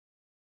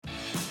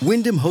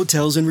Wyndham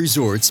Hotels and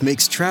Resorts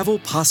makes travel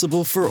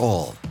possible for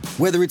all.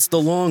 Whether it's the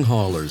long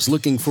haulers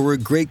looking for a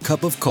great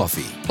cup of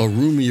coffee, a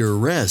roomier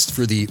rest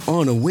for the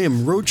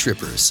on-a-whim road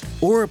trippers,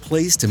 or a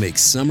place to make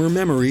summer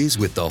memories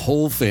with the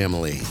whole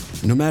family.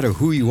 No matter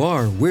who you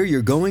are, where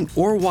you're going,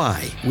 or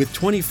why, with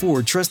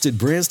 24 trusted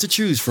brands to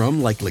choose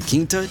from like La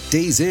Quinta,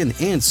 Days Inn,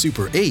 and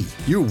Super 8,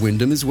 your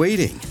Wyndham is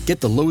waiting.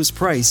 Get the lowest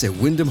price at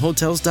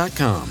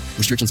WyndhamHotels.com.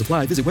 Restrictions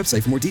apply. Visit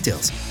website for more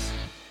details.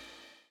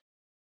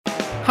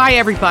 Hi,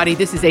 everybody.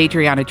 This is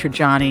Adriana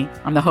Trajani.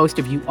 I'm the host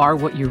of You Are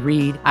What You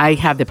Read. I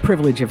have the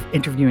privilege of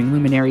interviewing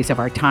luminaries of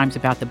our times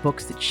about the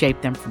books that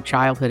shaped them from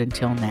childhood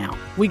until now.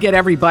 We get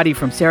everybody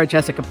from Sarah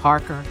Jessica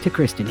Parker to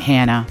Kristen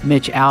Hanna,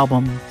 Mitch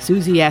Albom,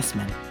 Susie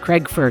Essman,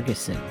 Craig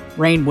Ferguson,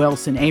 Rainn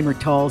Wilson, Amor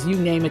Tolls, you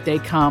name it, they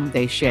come,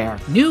 they share.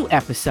 New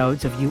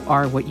episodes of You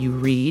Are What You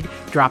Read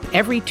drop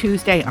every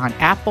Tuesday on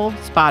Apple,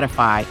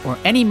 Spotify, or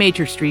any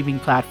major streaming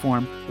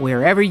platform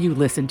wherever you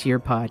listen to your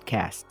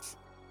podcasts.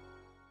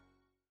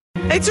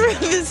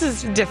 This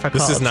is difficult.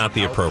 This is not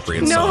the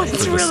appropriate No, song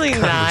it's for this really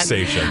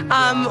conversation.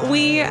 not.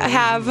 We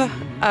have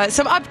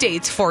some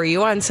updates for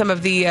you on some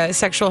of the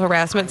sexual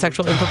harassment,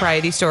 sexual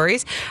impropriety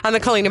stories on the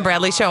Colleen and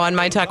Bradley Show on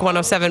My Talk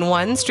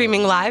 1071,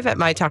 streaming live at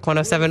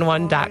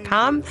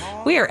mytalk1071.com.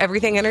 We are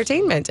Everything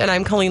Entertainment, and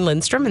I'm Colleen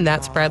Lindstrom, and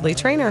that's Bradley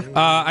Traynor.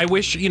 I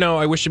wish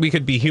we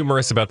could be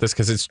humorous about this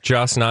because it's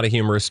just not a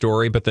humorous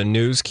story, but the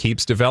news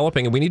keeps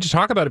developing, and we need to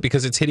talk about it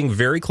because it's hitting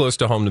very close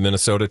to home to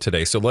Minnesota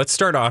today. So let's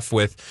start off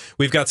with,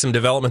 we've got some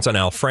developments on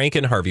Al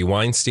Franken, Harvey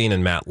Weinstein,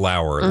 and Matt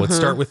Lauer. Let's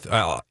start with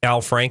Al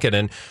Franken.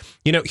 And,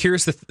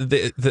 here's the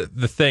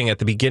thing. At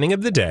the beginning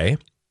of the day,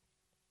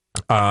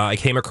 I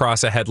came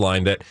across a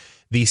headline that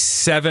the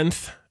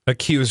seventh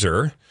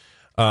accuser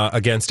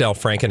against Al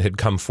Franken had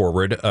come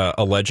forward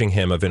alleging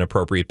him of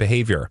inappropriate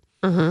behavior.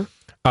 So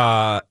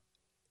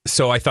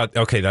I thought,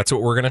 okay, that's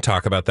what we're going to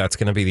talk about. That's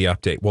going to be the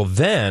update. Well,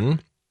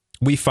 then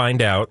we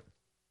find out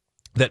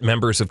that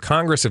members of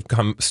Congress have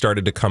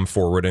started to come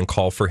forward and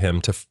call for him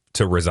to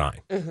resign,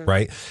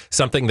 right?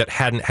 Something that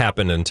hadn't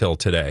happened until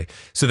today.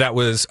 So that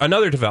was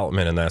another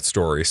development in that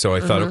story. So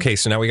I thought, okay,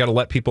 so now we got to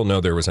let people know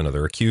there was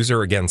another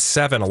accuser. Again,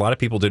 7. A lot of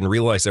people didn't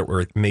realize that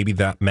were maybe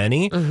that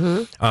many.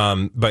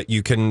 But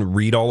you can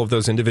read all of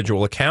those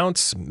individual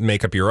accounts,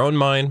 make up your own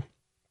mind.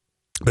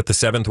 But the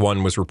 7th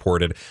one was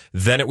reported.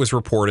 Then it was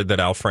reported that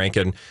Al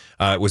Franken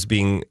was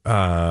being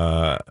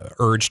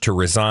urged to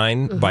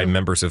resign by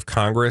members of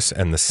Congress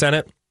and the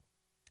Senate.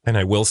 And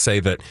I will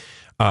say that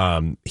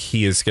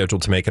he is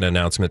scheduled to make an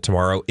announcement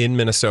tomorrow in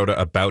Minnesota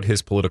about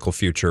his political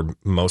future.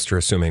 Most are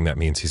assuming that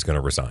means he's going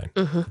to resign.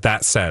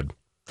 That said,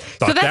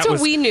 so that's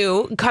what we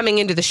knew coming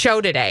into the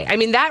show today. I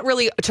mean, that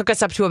really took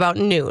us up to about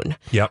noon.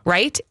 Yep.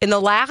 Right? In the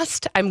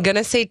last, I'm going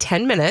to say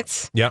 10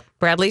 minutes, yep.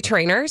 Bradley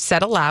Traynor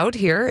said aloud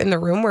here in the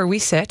room where we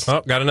sit.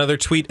 Oh, got another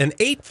tweet. An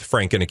 8th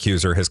Franken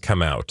accuser has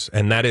come out,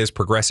 and that is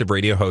progressive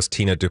radio host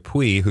Tina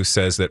Dupuis, who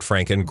says that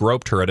Franken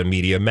groped her at a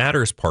Media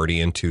Matters party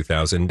in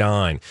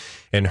 2009.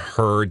 And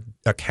her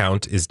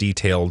account is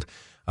detailed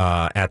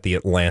at The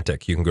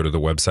Atlantic. You can go to the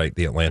website,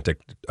 The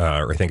Atlantic,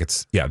 or I think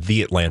it's,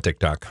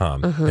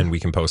 theatlantic.com, and we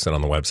can post it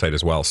on the website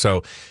as well.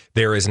 So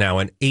there is now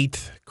an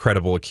 8th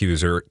credible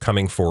accuser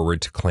coming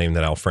forward to claim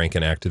that Al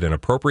Franken acted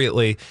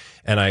inappropriately,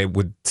 and I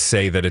would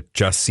say that it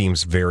just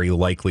seems very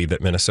likely that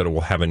Minnesota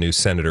will have a new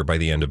senator by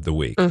the end of the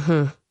week.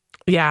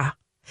 Yeah.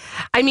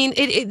 I mean,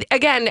 it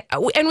again,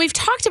 and we've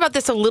talked about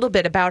this a little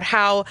bit about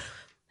how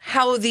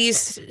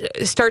these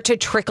start to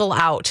trickle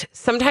out.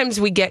 Sometimes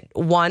we get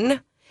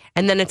one,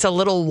 and then it's a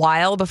little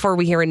while before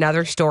we hear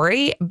another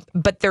story,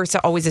 but there's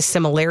always a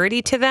similarity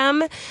to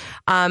them.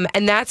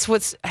 And that's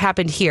what's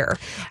happened here.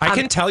 I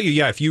can tell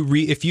you, if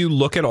you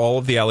look at all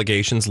of the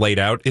allegations laid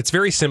out, it's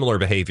very similar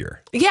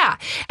behavior. Yeah.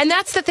 And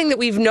that's the thing that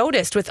we've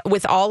noticed with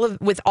all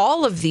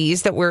of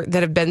these that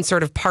have been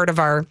sort of part of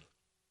our,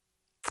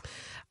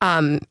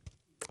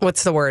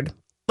 what's the word?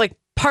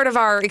 Part of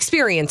our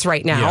experience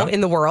right now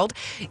in the world.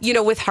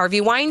 With Harvey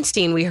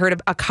Weinstein, we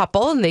heard a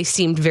couple and they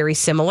seemed very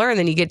similar. And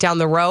then you get down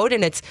the road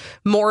and it's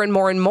more and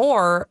more and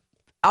more,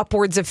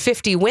 upwards of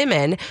 50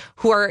 women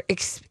who are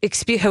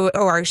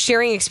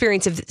sharing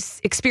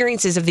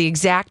experiences of the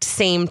exact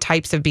same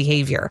types of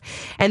behavior.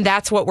 And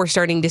that's what we're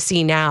starting to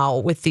see now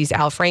with these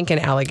Al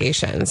Franken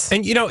allegations.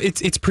 And,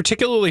 it's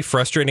particularly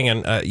frustrating.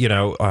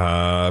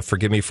 And,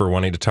 forgive me for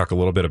wanting to talk a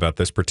little bit about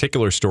this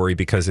particular story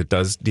because it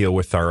does deal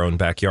with our own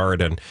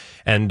backyard.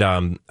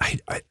 And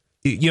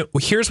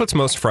here's what's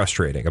most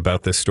frustrating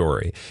about this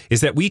story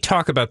is that we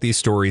talk about these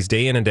stories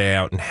day in and day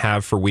out and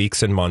have for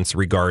weeks and months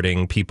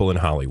regarding people in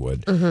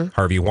Hollywood,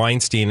 Harvey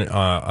Weinstein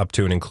up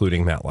to and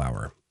including Matt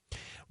Lauer.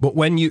 But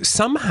when you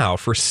somehow,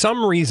 for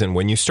some reason,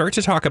 when you start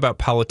to talk about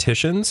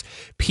politicians,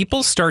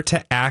 people start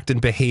to act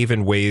and behave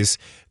in ways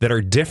that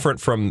are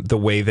different from the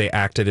way they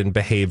acted and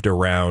behaved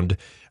around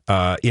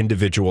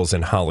individuals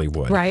in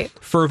Hollywood. Right.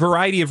 For a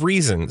variety of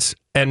reasons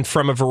and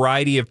from a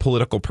variety of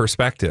political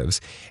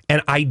perspectives.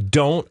 And I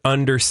don't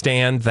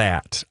understand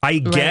that. I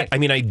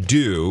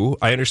do.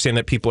 I understand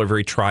that people are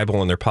very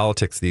tribal in their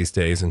politics these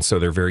days. And so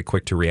they're very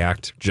quick to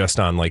react just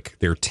on like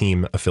their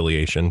team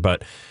affiliation.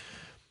 But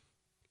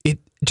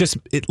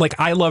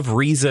I love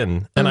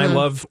reason and I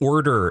love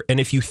order. And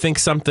if you think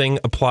something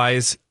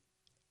applies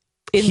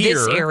in here,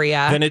 this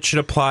area, then it should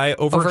apply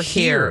over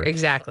here.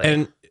 Exactly.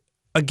 And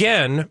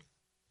again,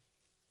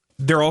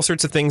 there are all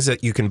sorts of things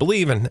that you can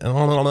believe, and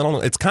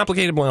it's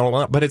complicated,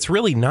 but it's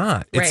really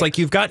not. It's right. like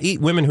you've got 8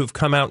 women who've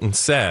come out and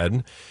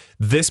said,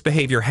 this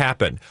behavior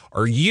happened.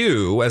 Are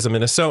you, as a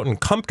Minnesotan,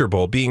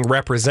 comfortable being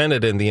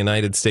represented in the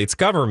United States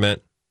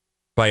government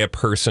by a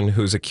person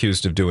who's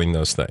accused of doing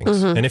those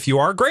things? And if you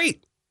are,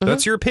 great.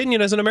 That's your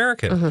opinion as an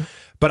American.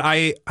 But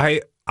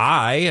I,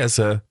 as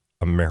a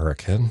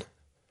American,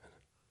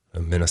 a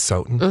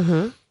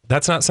Minnesotan,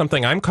 that's not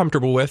something I'm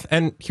comfortable with.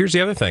 And here's the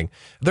other thing.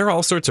 There are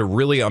all sorts of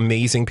really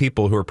amazing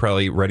people who are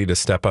probably ready to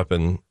step up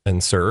and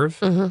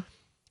serve.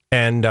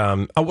 And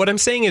what I'm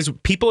saying is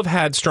people have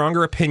had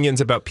stronger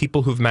opinions about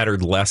people who've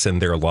mattered less in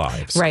their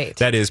lives. Right.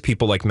 That is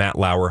people like Matt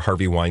Lauer,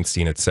 Harvey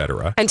Weinstein, et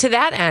cetera. And to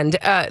that end,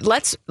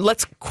 let's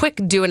quick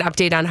do an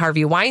update on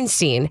Harvey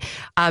Weinstein,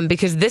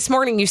 because this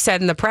morning you said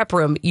in the prep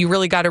room, you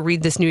really got to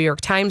read this New York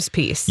Times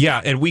piece.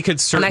 Yeah, and we could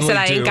certainly And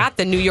I said, I ain't got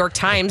the New York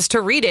Times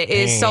to read it. It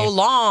is so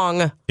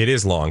long. It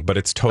is long, but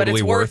it's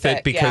totally worth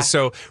it. Because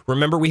so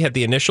remember, we had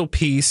the initial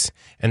piece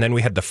and then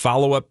we had the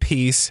follow-up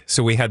piece.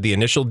 So we had the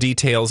initial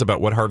details about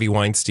what Harvey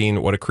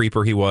Weinstein, what a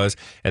creeper he was.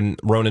 And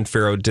Ronan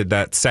Farrow did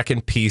that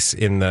second piece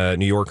in the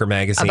New Yorker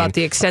magazine. About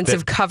the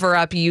extensive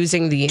cover-up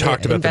using the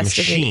talked about the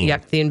machine.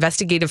 Yep, the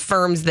investigative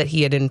firms that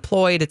he had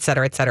employed, et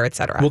cetera, et cetera, et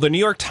cetera. Well, the New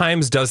York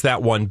Times does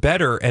that one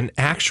better and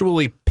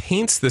actually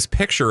paints this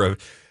picture of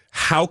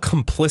how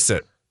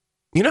complicit.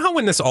 You know how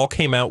when this all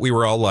came out, we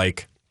were all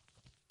like,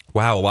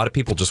 wow, a lot of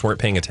people just weren't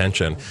paying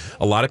attention.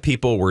 A lot of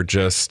people were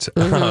just,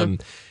 sort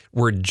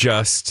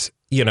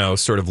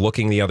of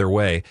looking the other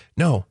way.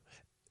 No,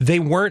 they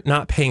weren't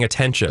not paying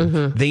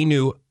attention. They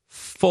knew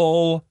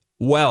full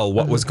well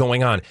what was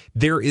going on.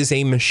 There is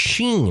a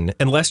machine,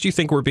 unless you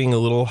think we're being a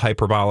little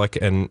hyperbolic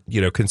and,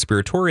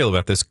 conspiratorial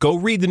about this, go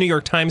read the New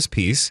York Times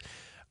piece,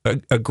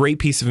 a great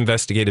piece of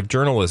investigative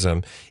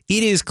journalism.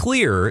 It is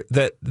clear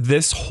that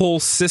this whole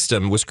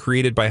system was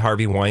created by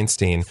Harvey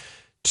Weinstein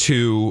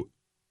to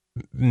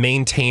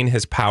maintain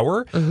his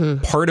power,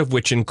 part of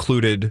which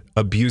included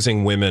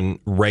abusing women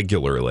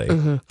regularly.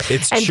 And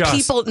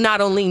people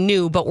not only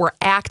knew, but were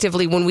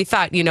actively, when we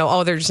thought,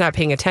 they're just not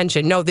paying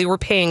attention. No, they were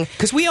paying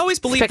because we always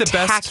believe the best.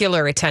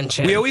 Spectacular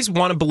attention. We always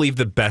want to believe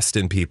the best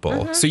in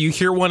people. So you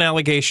hear one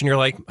allegation, you're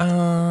like,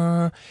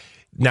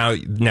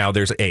 Now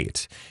there's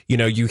 8.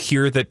 You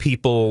hear that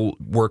people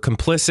were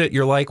complicit.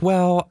 You're like,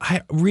 well,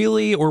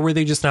 really? Or were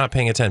they just not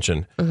paying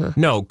attention?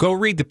 No, go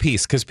read the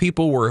piece because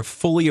people were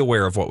fully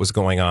aware of what was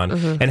going on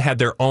and had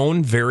their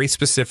own very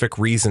specific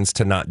reasons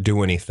to not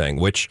do anything,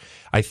 which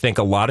I think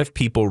a lot of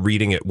people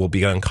reading it will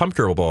be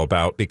uncomfortable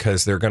about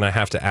because they're going to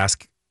have to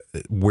ask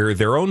where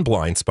their own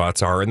blind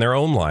spots are in their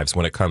own lives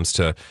when it comes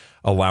to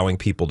allowing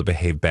people to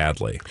behave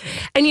badly.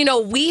 And,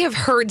 we have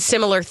heard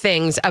similar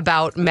things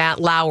about Matt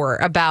Lauer,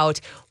 about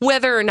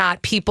whether or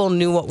not people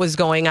knew what was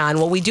going on.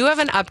 Well, we do have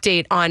an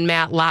update on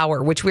Matt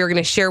Lauer, which we're going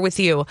to share with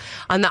you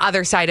on the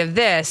other side of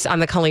this on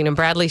the Colleen and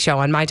Bradley Show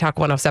on My Talk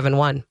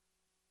 107.1.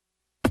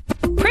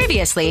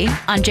 Previously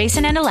on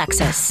Jason and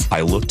Alexis.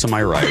 I look to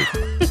my right,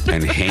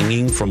 and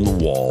hanging from the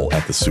wall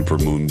at the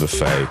Supermoon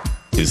Buffet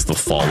is the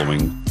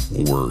following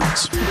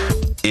words.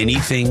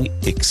 Anything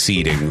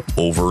exceeding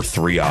over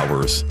 3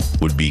 hours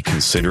would be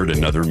considered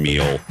another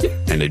meal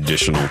and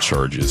additional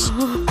charges.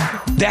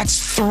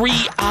 That's 3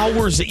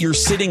 hours that you're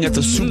sitting at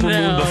the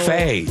Supermoon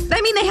Buffet.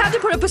 I mean, they had to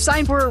put up a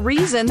sign for a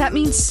reason. That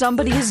means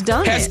somebody has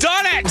done it.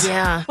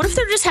 Yeah. What if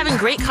they're just having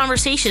great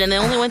conversation and they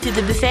only went through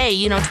the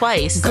buffet,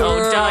 twice? Girl.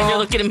 Oh, Don, you're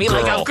looking at me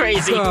like I'm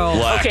crazy.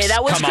 Lex, okay,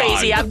 that was come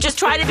crazy. on. I'm just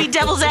trying to be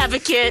devil's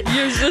advocate.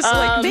 You're just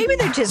like, maybe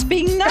they're just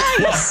being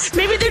nice.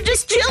 Maybe they're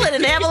just chilling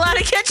and they have a lot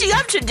of catching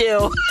up to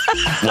do.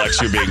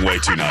 Lex, you're being way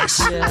too nice.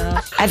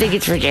 I think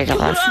it's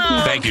ridiculous.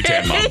 Thank you,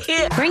 Tan Mom.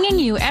 Bringing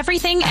you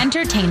everything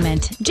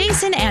entertainment.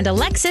 Jason and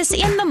Alexis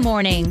in the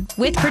morning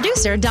with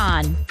producer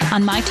Don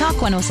on My Talk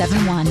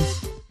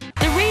 107.1.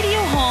 The radio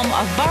home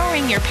of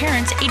borrowing your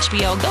parents'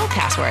 HBO Go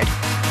password.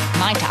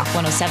 My Talk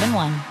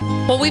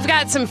 107.1. Well, we've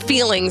got some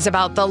feelings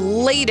about the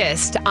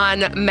latest on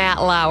Matt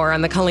Lauer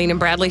on the Colleen and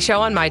Bradley Show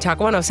on My Talk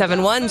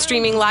 107.1,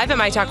 streaming live at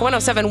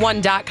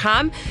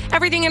MyTalk1071.com.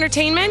 Everything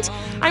Entertainment.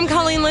 I'm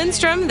Colleen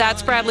Lindstrom.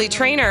 That's Bradley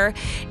Trainer.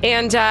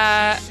 And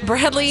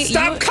Bradley,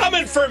 Stop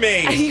coming for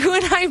me! You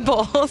and I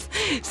both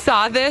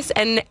saw this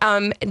and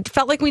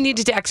felt like we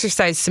needed to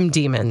exercise some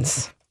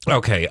demons.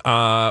 Okay,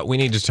 we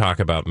need to talk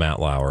about Matt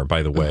Lauer,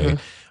 by the way,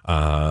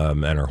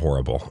 and are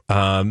horrible.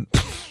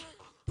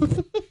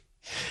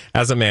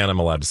 As a man, I'm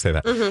allowed to say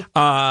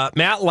that.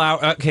 Matt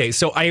Lauer. Okay,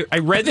 so I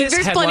read this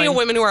There's headline. plenty of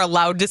women who are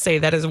allowed to say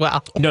that as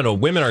well. No,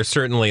 women are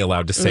certainly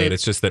allowed to say it.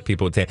 It's just that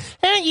people would say,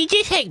 "Oh, you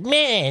just hate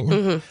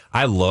men."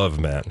 I love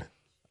men.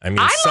 I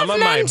mean, some of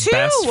my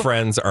best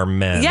friends are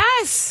men.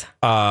 Yes.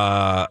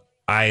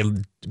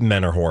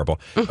 Men are horrible.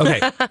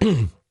 Okay.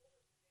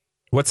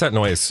 What's that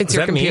noise? It's Is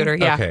your that me? computer,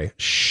 yeah. Okay.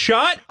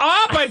 Shut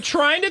up. I'm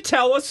trying to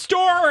tell a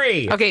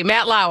story. Okay,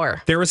 Matt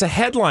Lauer. There was a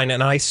headline,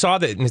 and I saw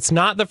that, and it's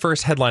not the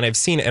first headline I've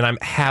seen, and I'm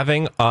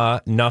having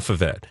enough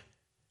of it.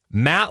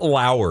 Matt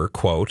Lauer,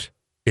 quote,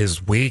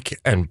 is weak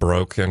and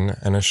broken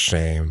and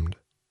ashamed.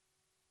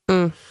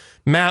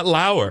 Matt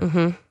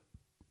Lauer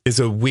is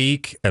a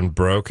weak and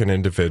broken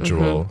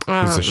individual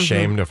who's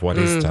ashamed of what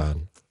he's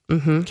done.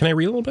 Can I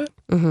read a little bit?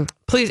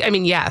 Please,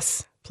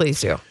 yes, please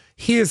do.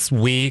 He is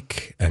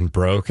weak and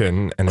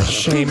broken and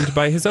ashamed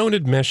by his own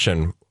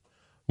admission,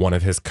 one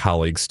of his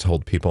colleagues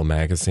told People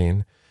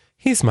magazine.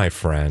 He's my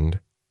friend.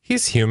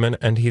 He's human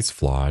and he's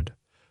flawed.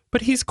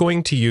 But he's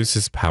going to use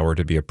his power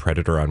to be a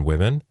predator on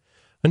women.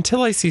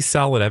 Until I see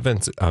solid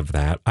evidence of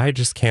that, I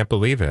just can't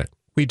believe it.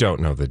 We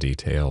don't know the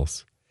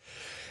details.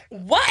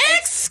 What?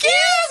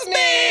 Excuse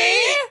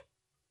me?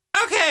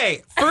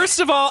 Okay, first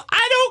of all,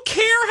 I don't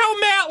care how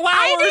Matt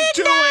Lauer is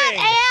doing. I did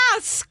not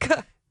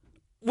ask.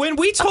 When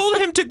we told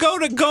him to go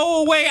to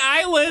Go Away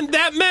Island,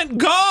 that meant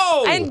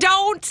go. And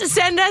don't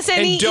send us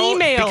any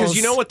emails. Because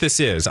you know what this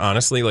is,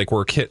 honestly, like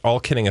we're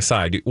all kidding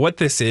aside. What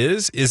this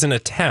is an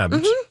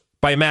attempt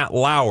by Matt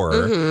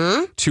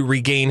Lauer to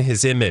regain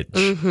his image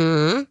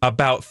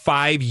about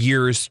 5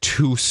 years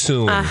too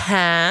soon.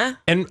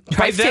 And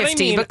by that 50, I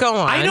mean, but go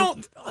on. I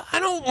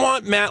don't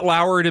want Matt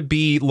Lauer to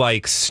be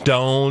like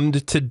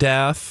stoned to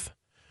death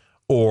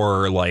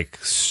or like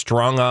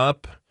strung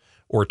up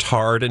or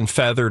tarred and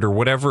feathered or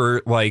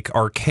whatever like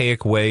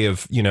archaic way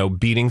of,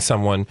 beating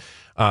someone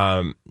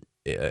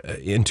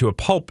into a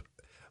pulp.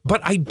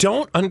 But I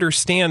don't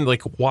understand,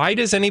 like, why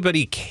does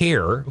anybody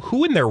care?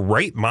 Who in their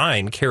right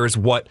mind cares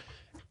what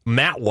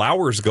Matt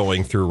Lauer's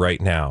going through right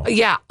now?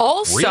 Yeah.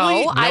 Also,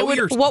 Really?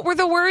 What were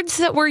the words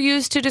that were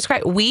used to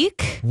describe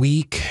weak?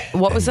 Weak.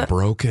 What was it? it?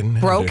 Broken.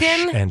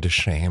 And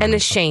ashamed. And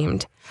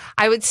ashamed.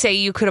 I would say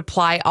you could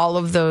apply all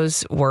of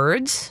those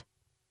words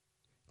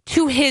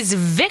to his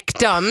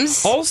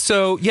victims.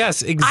 Also,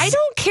 yes. I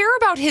don't care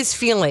about his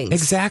feelings.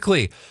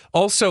 Exactly.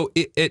 Also,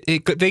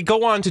 they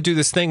go on to do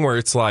this thing where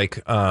it's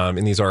like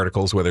in these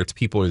articles, whether it's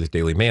People or the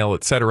Daily Mail,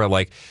 et cetera,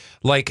 like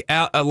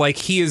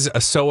he is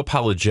so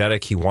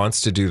apologetic. He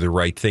wants to do the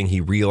right thing. He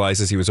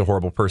realizes he was a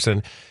horrible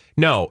person.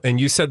 No,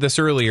 and you said this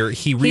earlier.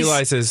 He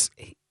realizes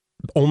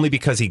only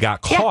because he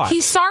got caught. Yeah,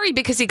 he's sorry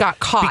because he got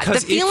caught.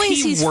 Because the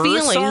feelings he's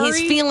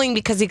feeling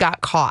because he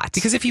got caught.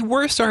 Because if he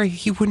were sorry,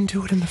 he wouldn't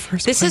do it in the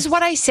first place. This is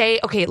what I say.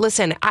 Okay,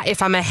 listen,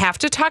 if I'm going to have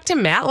to talk to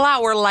Matt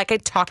Lauer like I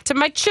talk to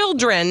my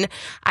children,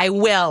 I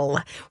will.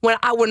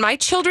 When my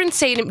children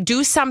say to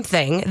do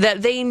something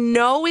that they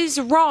know is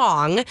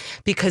wrong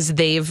because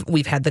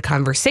we've had the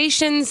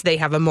conversations, they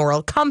have a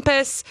moral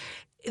compass,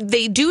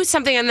 they do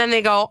something and then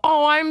they go,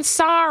 "Oh, I'm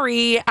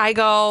sorry." I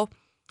go,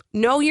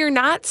 "No, you're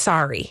not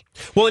sorry."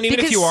 Well, and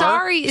even if you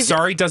are,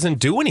 sorry doesn't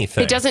do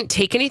anything. It doesn't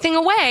take anything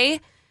away.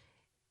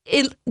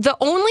 The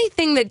only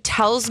thing that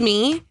tells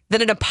me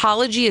that an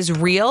apology is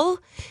real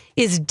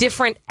is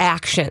different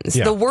actions.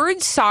 Yeah. The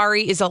word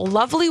sorry is a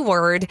lovely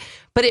word,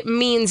 but it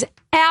means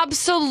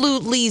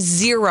absolutely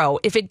zero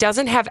if it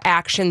doesn't have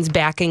actions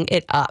backing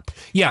it up.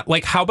 Yeah,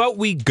 like how about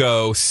we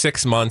go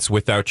 6 months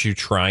without you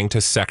trying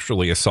to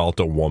sexually assault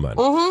a woman?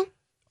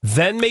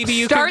 Then maybe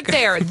you start can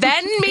there.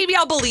 Then maybe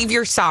I'll believe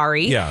you're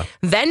sorry. Yeah.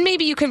 Then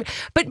maybe you can.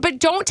 But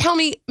don't tell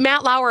me,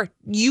 Matt Lauer.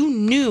 You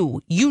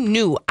knew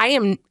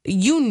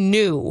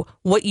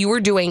what you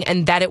were doing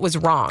and that it was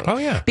wrong. Oh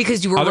yeah.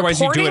 Because you were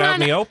otherwise you do it out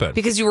in the open.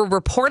 Because you were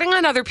reporting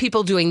on other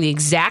people doing the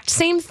exact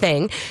same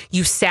thing.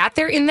 You sat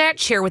there in that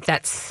chair with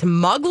that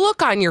smug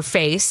look on your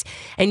face,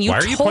 and you Why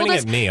are you pointing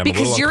at me? I'm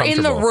because you're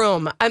in the uncomfortable.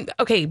 room.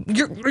 Okay.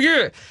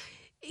 You're.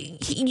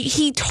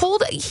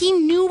 He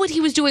knew what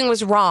he was doing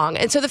was wrong.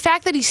 And so the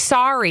fact that he's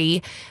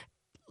sorry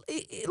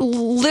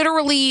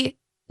literally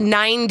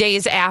 9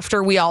 days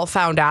after we all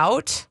found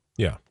out.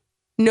 Yeah.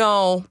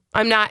 No,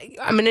 I'm not.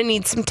 I'm going to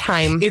need some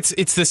time.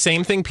 It's the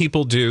same thing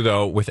people do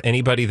though with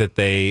anybody that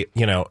they,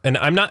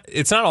 and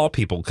it's not all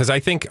people because I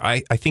think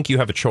you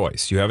have a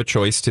choice. You have a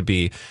choice to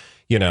be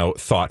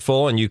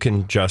thoughtful, and you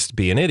can just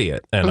be an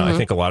idiot. And I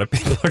think a lot of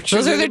people are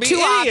choosing Those are the to be two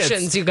idiots.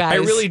 options, you guys. I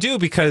really do,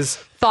 because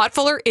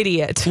thoughtful or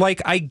idiot.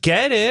 Like, I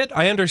get it.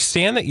 I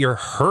understand that you're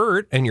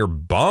hurt and you're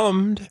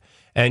bummed,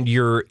 and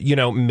you're,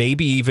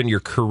 maybe even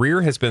your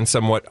career has been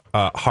somewhat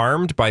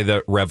harmed by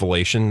the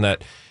revelation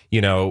that,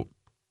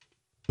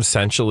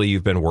 essentially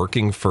you've been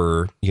working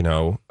for,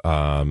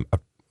 what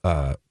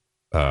do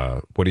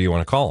you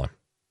want to call him?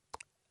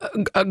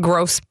 A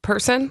gross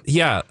person?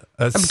 Yeah,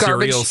 a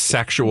serial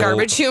sexual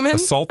garbage human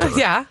assaulter.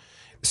 Yeah.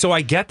 So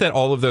I get that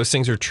all of those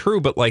things are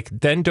true, but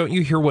then don't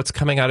you hear what's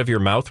coming out of your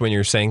mouth when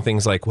you're saying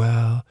things like,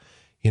 well,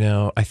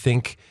 I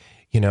think,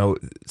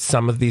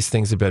 some of these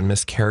things have been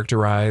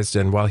mischaracterized.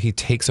 And while he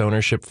takes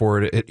ownership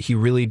for it, he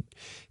really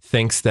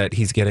thinks that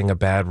he's getting a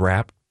bad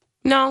rap.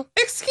 No.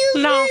 Excuse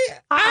me.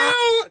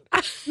 Out.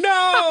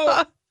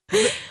 No.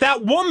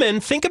 That woman,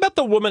 think about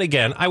the woman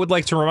again. I would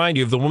like to remind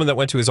you of the woman that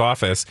went to his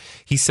office.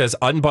 He says,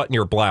 unbutton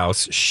your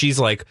blouse. She's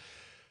like,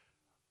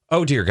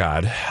 oh, dear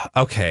God.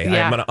 Okay,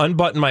 Yeah. I'm going to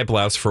unbutton my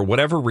blouse for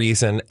whatever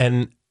reason.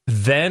 And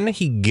then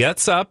he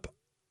gets up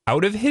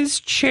out of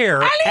his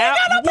chair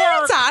at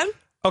work. On.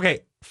 Okay,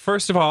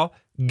 first of all,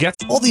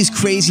 all these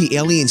crazy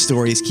alien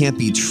stories can't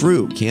be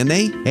true, can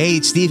they? Hey,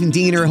 it's Stephen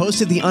Diener,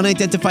 host of the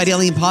Unidentified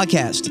Alien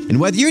Podcast. And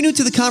whether you're new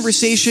to the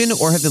conversation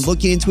or have been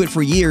looking into it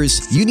for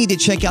years, you need to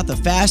check out the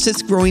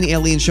fastest growing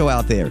alien show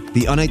out there,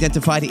 the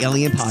Unidentified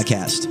Alien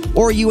Podcast,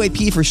 or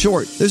UAP for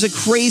short. There's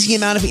a crazy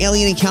amount of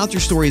alien encounter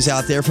stories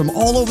out there from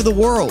all over the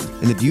world.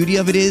 And the beauty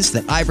of it is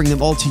that I bring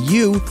them all to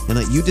you and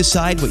let you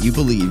decide what you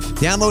believe.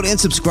 Download and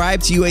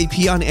subscribe to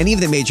UAP on any of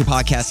the major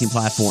podcasting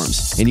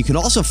platforms. And you can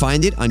also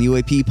find it on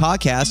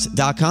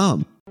UAPpodcast.com.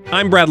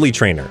 I'm Bradley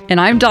Trainer.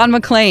 And I'm Don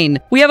McClain.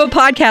 We have a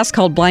podcast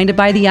called Blinded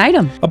by the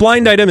Item. A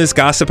blind item is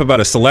gossip about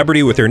a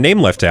celebrity with their name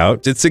left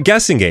out. It's a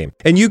guessing game,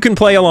 and you can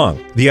play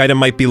along. The item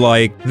might be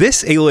like,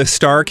 this A-list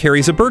star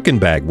carries a Birkin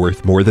bag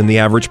worth more than the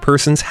average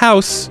person's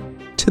house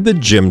to the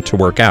gym to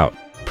work out.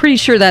 Pretty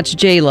sure that's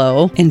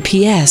J-Lo. And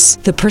P.S.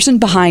 the person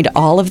behind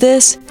all of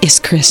this is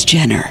Kris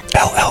Jenner,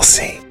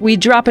 LLC. We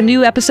drop a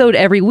new episode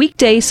every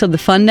weekday so the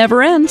fun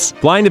never ends.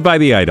 Blinded by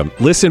the Item.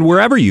 Listen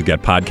wherever you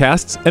get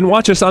podcasts and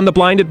watch us on the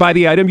Blinded by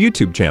the Item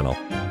YouTube channel.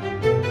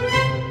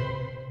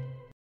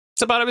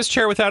 It's out of his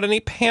chair without any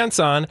pants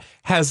on,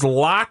 has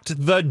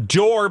locked the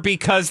door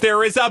because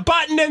there is a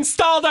button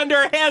installed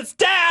under his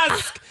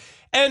desk.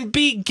 And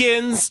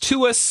begins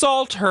to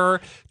assault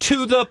her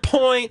to the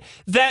point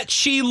that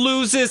she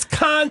loses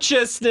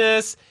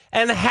consciousness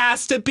and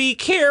has to be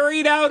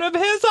carried out of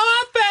his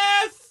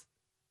office.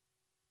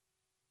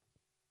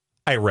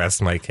 I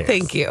rest my case.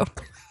 Thank you.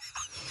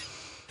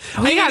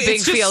 I got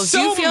big feels. Do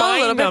you feel a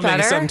little bit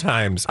better?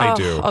 Sometimes I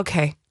do.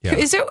 Okay. Yeah.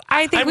 Is there?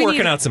 I think I'm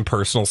working out some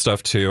personal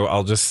stuff too.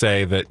 I'll just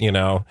say that,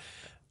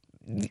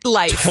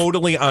 life.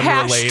 Totally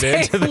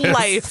unrelated to this.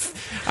 Life.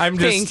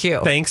 Thank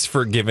you. Thanks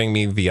for giving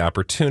me the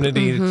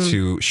opportunity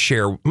to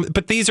share.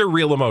 But these are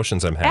real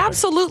emotions I'm having.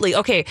 Absolutely.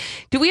 Okay.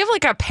 Do we have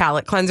like a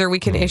palate cleanser we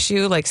can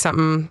issue? Like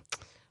something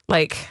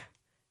like,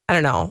 I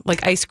don't know,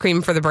 like ice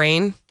cream for the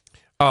brain?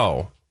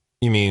 Oh,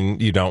 you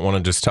mean you don't want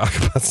to just talk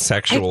about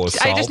sexual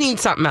assault? I just need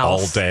something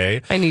else. All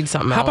day? I need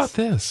something else. How about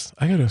this?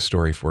 I got a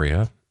story for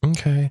you.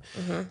 Okay.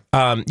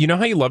 You know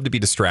how you love to be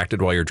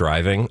distracted while you're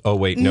driving? Oh,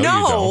 wait, no, you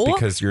don't,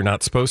 because you're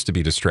not supposed to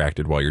be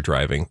distracted while you're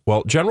driving.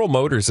 Well, General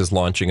Motors is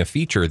launching a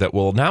feature that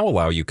will now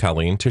allow you,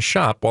 Colleen, to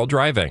shop while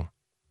driving.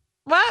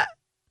 What?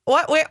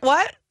 Wait,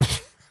 what?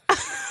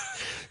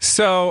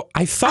 So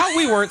I thought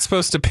we weren't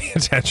supposed to pay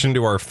attention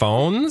to our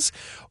phones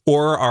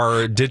or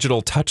our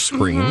digital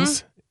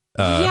touchscreens.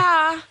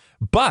 Yeah.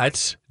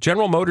 But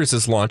General Motors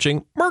is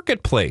launching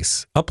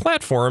Marketplace, a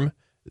platform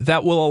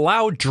that will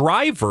allow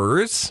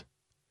drivers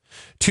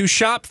to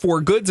shop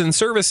for goods and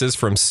services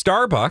from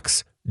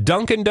Starbucks,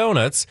 Dunkin'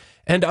 Donuts,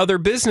 and other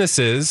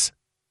businesses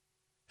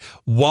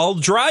while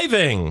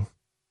driving.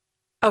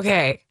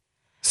 Okay.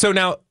 So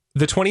now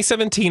the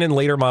 2017 and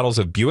later models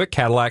of Buick,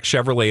 Cadillac,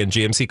 Chevrolet, and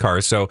GMC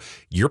cars, so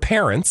your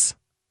parents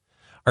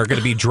are going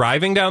to be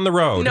driving down the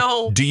road.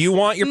 No. Do you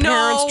want your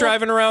parents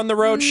driving around the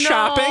road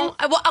shopping?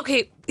 Well,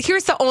 okay,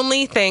 here's the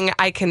only thing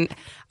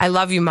I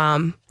love you,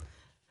 Mom.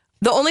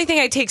 The only thing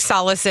I take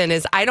solace in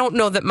is I don't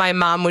know that my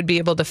mom would be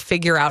able to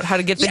figure out how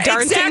to get the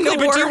darn thing to work.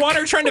 But do you want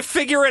her trying to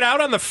figure it out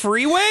on the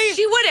freeway?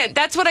 She wouldn't.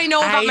 That's what I know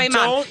about my mom.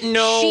 I don't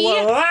know.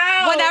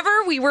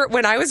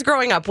 When I was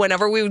growing up,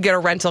 whenever we would get a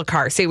rental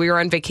car, say we were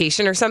on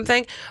vacation or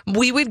something,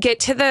 we would get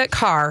to the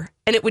car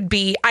and it would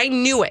be, I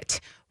knew it.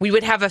 We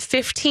would have a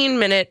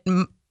 15-minute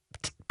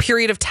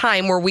period of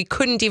time where we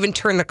couldn't even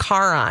turn the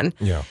car on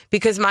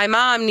because my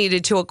mom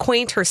needed to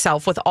acquaint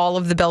herself with all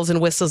of the bells and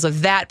whistles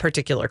of that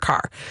particular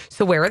car.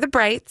 So where are the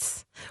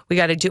brights? We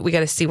got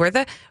to see where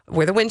the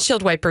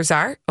windshield wipers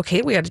are.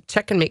 Okay, we got to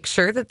check and make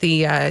sure that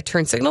the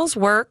turn signals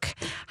work.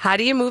 How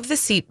do you move the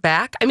seat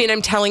back? I mean,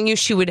 I'm telling you,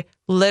 she would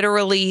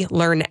literally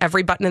learn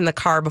every button in the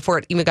car before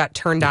it even got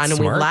turned on and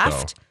we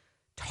left.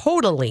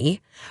 Totally.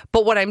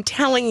 But what I'm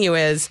telling you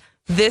is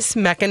this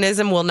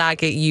mechanism will not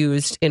get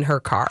used in her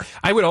car.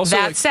 I would also...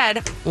 That said,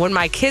 when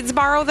my kids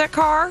borrow that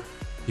car,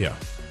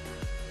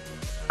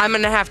 I'm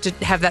going to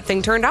have that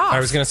thing turned off. I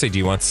was going to say, do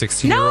you want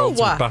 16-year-olds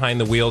behind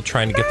the wheel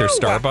trying to get their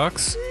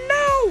Starbucks?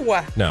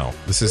 No,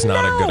 this is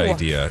not a good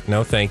idea.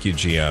 No, thank you,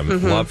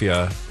 GM. Love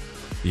ya.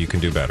 You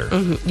can do better.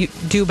 You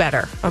do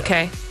better,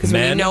 okay? Because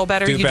when you know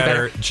better, you do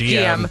better.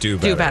 GM,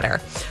 do better.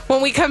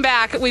 When we come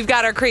back, we've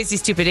got our crazy,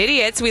 stupid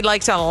idiots. We'd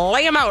like to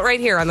lay them out right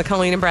here on the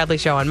Colleen and Bradley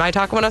Show on My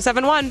Talk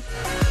 1071.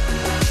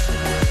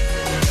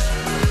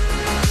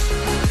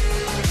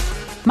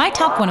 My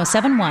Talk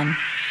 1071.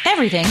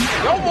 Everything.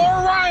 No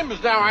more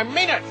rhymes now. I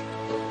mean it.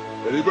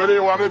 Anybody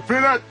want a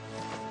peanut?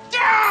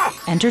 Yeah!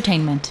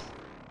 Entertainment.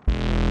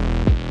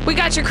 We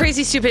got your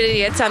crazy, stupid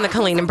idiots on the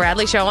Colleen and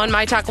Bradley Show on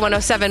My Talk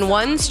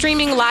 1071,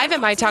 streaming live at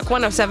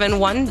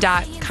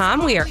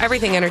MyTalk1071.com. We are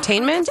everything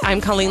entertainment. I'm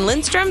Colleen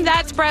Lindstrom.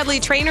 That's Bradley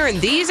Trainer, and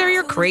these are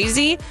your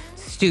crazy,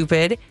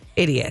 stupid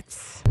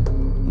idiots.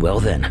 Well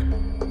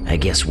then, I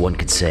guess one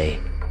could say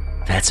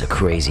that's a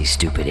crazy,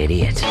 stupid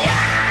idiot.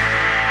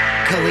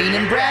 Colleen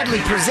and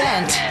Bradley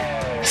present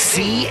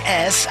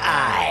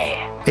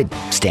CSI. It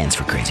stands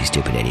for Crazy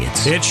Stupid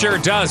Idiots. It sure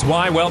does.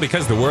 Why? Well,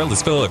 because the world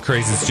is full of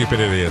crazy, stupid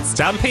idiots.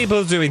 Dumb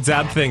people doing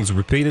dumb things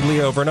repeatedly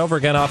over and over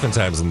again,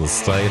 oftentimes in the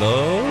state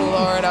of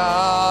Florida.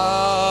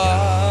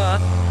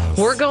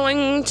 We're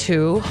going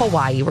to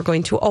Hawaii. We're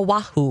going to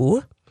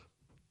Oahu.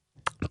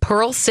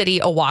 Pearl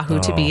City, Oahu,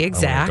 to be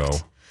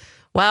exact.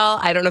 Well,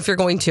 I don't know if you're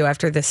going to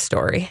after this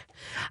story.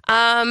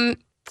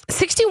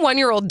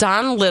 61-year-old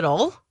Don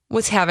Little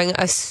was having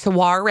a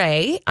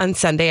soiree on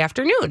Sunday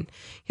afternoon.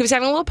 He was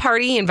having a little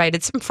party. He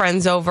invited some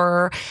friends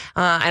over.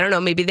 I don't know,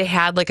 maybe they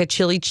had like a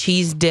chili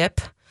cheese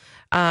dip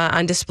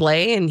on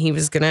display, and he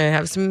was going to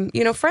have some,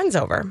 friends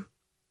over.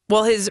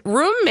 Well, his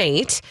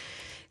roommate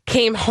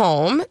came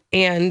home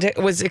and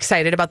was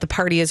excited about the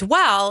party as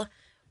well,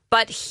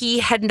 but he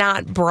had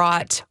not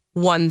brought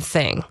one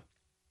thing: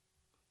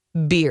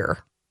 beer.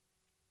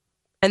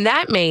 And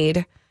that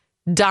made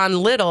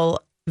Don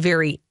Little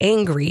very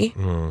angry.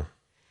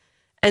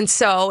 And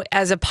so,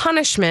 as a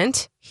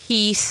punishment,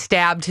 he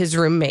stabbed his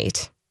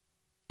roommate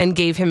and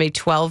gave him a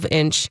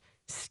 12-inch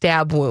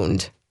stab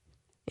wound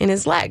in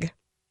his leg.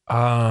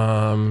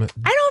 I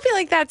don't feel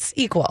like that's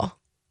equal.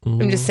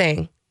 I'm just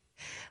saying.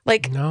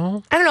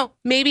 No. I don't know.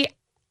 Maybe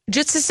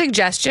just a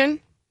suggestion,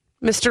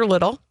 Mr.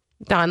 Little,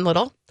 Don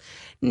Little.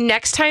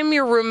 Next time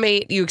your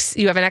roommate, you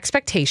have an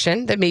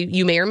expectation that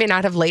you may or may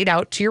not have laid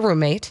out to your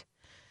roommate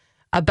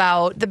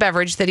about the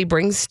beverage that he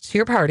brings to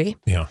your party.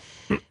 Yeah.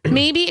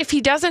 Maybe if he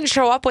doesn't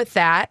show up with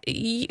that,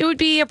 it would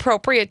be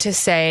appropriate to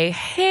say,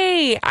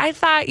 hey, I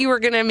thought you were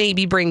going to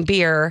maybe bring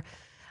beer.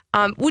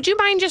 Would you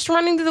mind just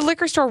running to the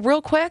liquor store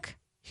real quick?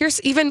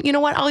 Here's even, you know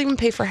what? I'll even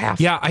pay for half.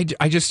 Yeah, I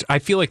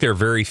feel like there are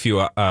very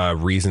few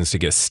reasons to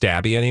get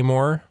stabby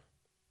anymore.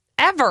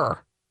 Ever.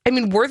 I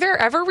mean, were there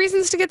ever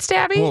reasons to get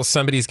stabby? Well,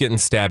 somebody's getting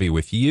stabby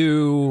with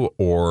you,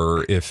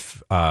 or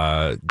if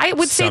I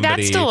would say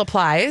that still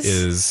applies.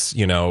 Is,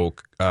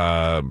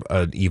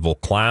 an evil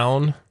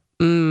clown.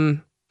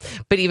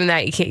 But even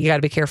that, you got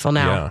to be careful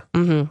now. Yeah.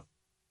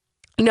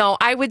 Mm-hmm. No,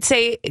 I would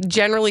say,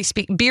 generally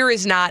speaking, beer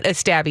is not a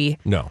stabby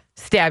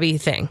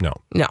thing. No,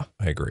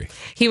 I agree.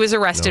 He was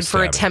arrested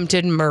for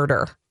attempted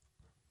murder.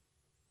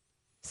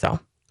 So.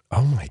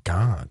 Oh, my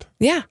God.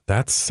 Yeah.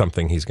 That's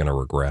something he's going to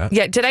regret.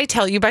 Yeah. Did I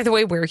tell you, by the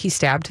way, where he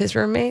stabbed his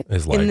roommate?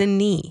 In the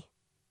knee.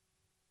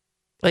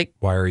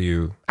 Why are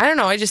you? I don't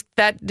know. Is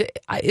that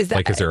is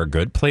there a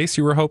good place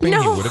you were hoping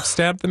he would have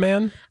stabbed the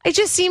man? It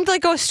just seemed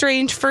like a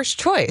strange first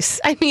choice.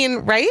 I mean,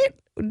 right?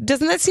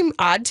 Doesn't that seem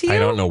odd to you? I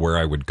don't know where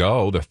I would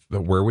go.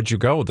 Where would you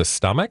go? The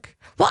stomach?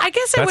 Well, I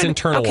guess that's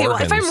internal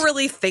organs. Well, if I'm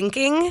really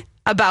thinking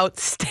about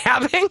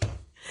stabbing,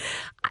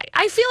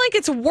 I feel like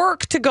it's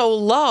work to go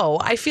low.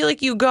 I feel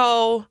like you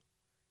go,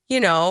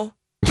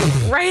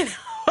 right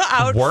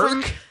out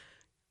work.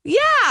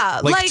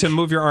 Yeah. Like to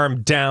move your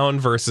arm down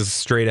versus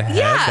straight ahead.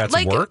 Yeah,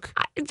 that's work.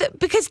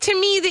 Because to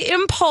me, the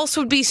impulse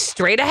would be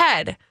straight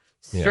ahead.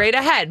 Straight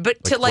ahead.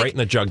 But to right in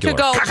the jugular. To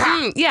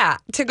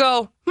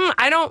go,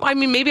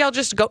 maybe I'll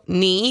just go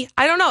knee.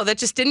 I don't know. That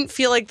just didn't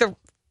feel like the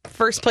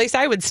first place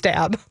I would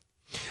stab.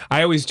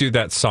 I always do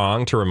that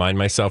song to remind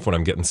myself when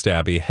I'm getting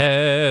stabby.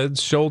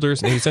 Heads,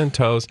 shoulders, knees and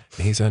toes.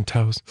 Knees and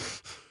toes.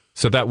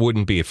 So that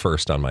wouldn't be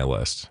first on my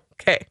list.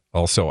 Okay.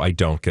 Also, I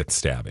don't get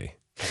stabby.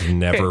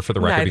 Never, for the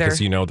record, because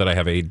you know that I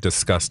have a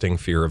disgusting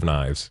fear of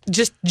knives.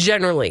 Just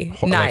generally,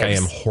 knives. Like I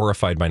am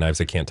horrified by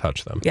knives. I can't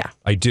touch them. Yeah.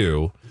 I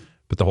do.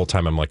 But the whole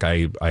time I'm like,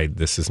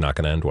 this is not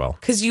going to end well.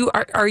 Because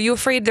are you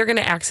afraid they're going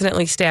to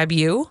accidentally stab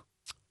you?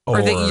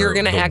 Or that you're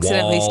going to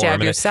accidentally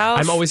stab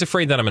yourself? I'm always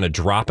afraid that I'm going to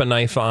drop a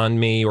knife on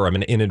me or I'm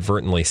going to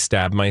inadvertently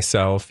stab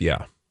myself.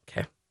 Yeah.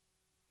 Okay.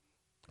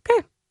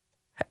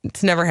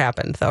 It's never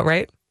happened though,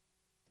 right?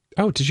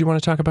 Oh, did you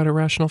want to talk about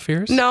irrational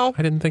fears? No.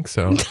 I didn't think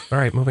so. All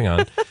right, moving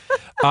on.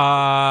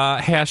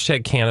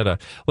 Hashtag Canada.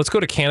 Let's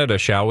go to Canada,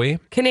 shall we?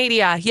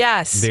 Canada,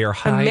 yes. They are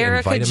high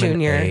America in vitamin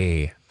Junior.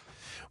 A.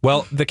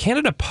 Well, the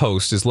Canada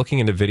Post is looking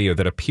into video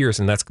that appears,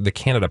 and that's the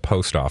Canada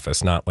Post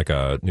Office, not like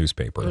a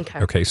newspaper.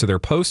 Okay, so their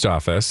post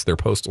office, their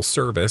postal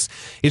service,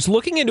 is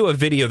looking into a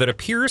video that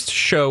appears to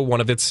show one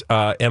of its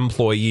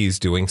employees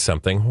doing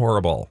something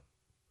horrible.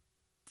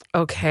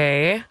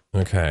 Okay.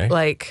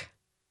 Like,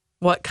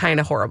 what kind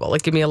of horrible?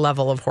 Like, give me a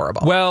level of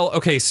horrible. Well,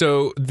 okay,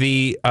 so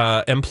the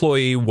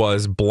employee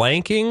was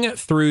blanking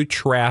through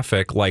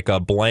traffic like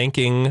a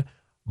blanking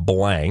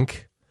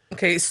blank.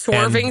 Okay,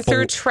 swerving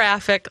through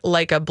traffic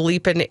like a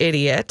bleeping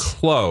idiot.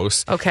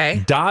 Close.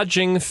 Okay.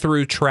 Dodging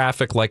through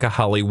traffic like a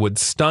Hollywood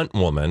stunt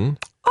woman.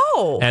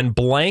 Oh. And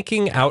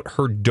blanking out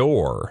her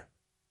door.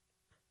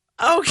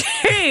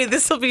 Okay,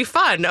 this will be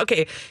fun.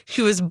 Okay,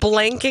 she was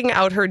blanking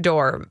out her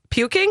door.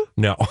 Puking?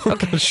 No.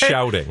 Okay.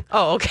 Shouting.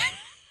 Oh, okay.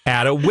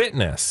 at a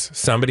witness,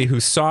 somebody who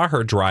saw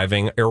her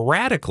driving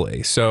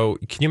erratically. So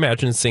can you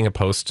imagine seeing a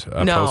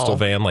postal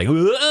van like,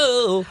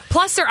 whoa?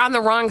 Plus, they're on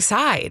the wrong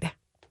side.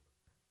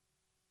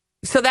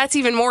 So that's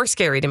even more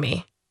scary to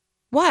me.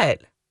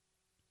 What?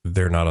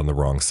 They're not on the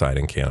wrong side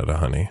in Canada,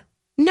 honey.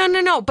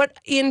 No. But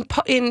in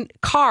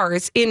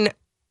cars, in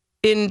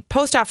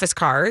post office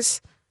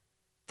cars,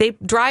 they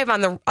drive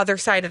on the other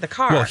side of the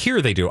car. Well, here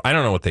they do. I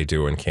don't know what they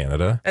do in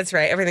Canada. That's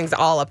right. Everything's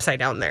all upside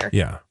down there.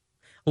 Yeah.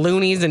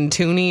 Loonies and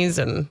toonies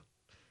and...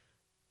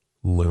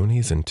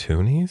 Loonies and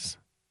toonies?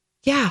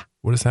 Yeah.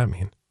 What does that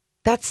mean?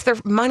 That's their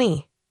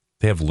money.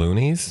 They have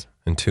loonies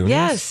and toonies?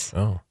 Yes.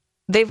 Oh.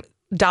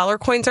 Dollar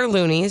coins are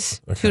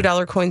loonies. Okay.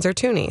 $2 coins are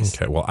toonies.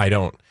 Okay. Well, I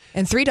don't...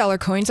 And $3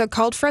 coins are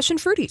called fresh and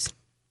fruities.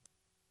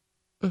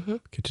 Mm-hmm.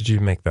 Did you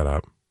make that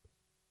up?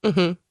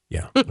 Mm-hmm.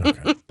 Yeah.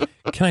 Okay.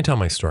 Can I tell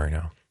my story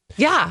now?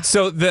 Yeah.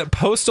 So the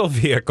postal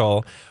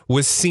vehicle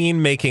was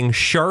seen making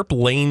sharp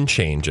lane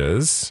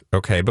changes,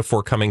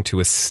 before coming to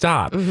a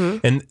stop. Mm-hmm.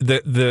 And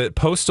the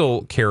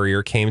postal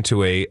carrier came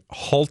to a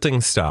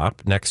halting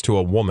stop next to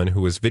a woman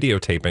who was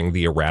videotaping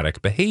the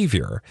erratic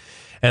behavior.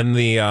 And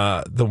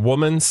the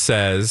woman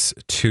says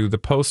to the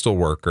postal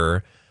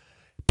worker,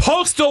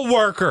 "Postal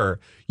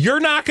worker, you're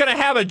not going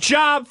to have a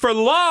job for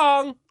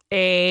long."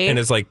 And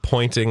is like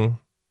pointing.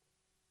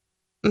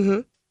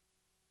 Mm-hmm.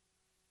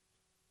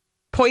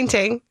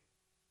 Pointing.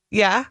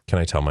 Yeah. Can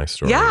I tell my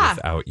story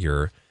without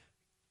your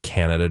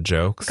Canada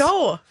jokes?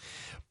 Go.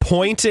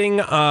 Pointing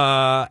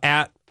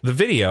at the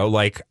video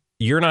like,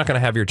 you're not going to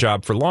have your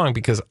job for long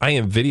because I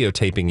am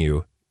videotaping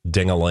you,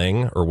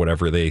 ding-a-ling, or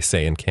whatever they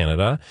say in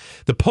Canada.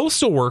 The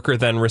postal worker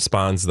then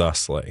responds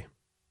thusly.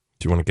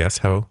 Do you want to guess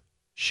how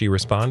she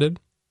responded?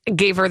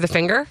 Gave her the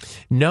finger?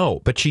 No,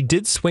 but she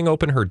did swing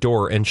open her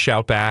door and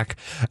shout back,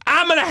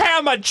 "I'm going to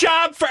have my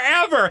job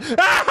forever!"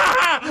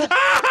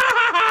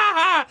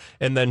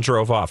 And then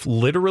drove off.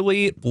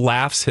 Literally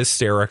laughs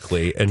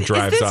hysterically and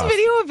drives off. Is this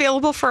video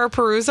available for our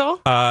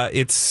perusal?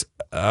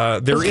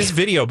 There is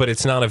video, but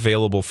it's not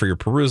available for your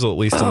perusal, at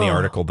least in the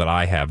article that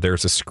I have.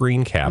 There's a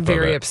screen cap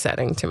Very of it.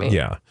 upsetting to me.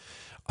 Yeah.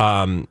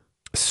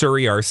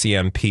 Surrey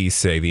RCMP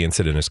say the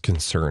incident is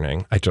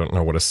concerning. I don't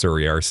know what a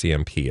Surrey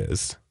RCMP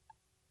is.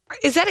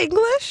 Is that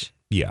English?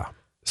 Yeah.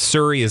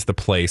 Surrey is the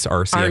place,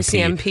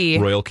 RCMP.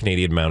 Royal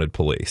Canadian Mounted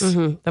Police.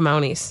 Mm-hmm. The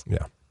Mounties.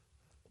 Yeah.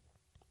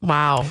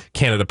 Wow.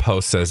 Canada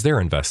Post says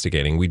they're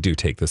investigating. We do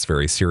take this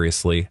very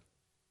seriously.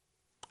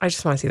 I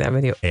just want to see that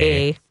video.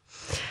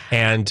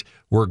 And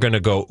we're going to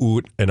go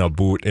oot in a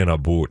boot in a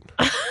boot.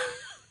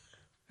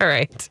 All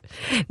right.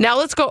 Now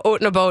let's go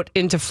oot in a boat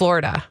into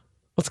Florida.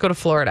 Let's go to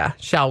Florida,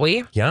 shall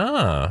we?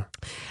 Yeah.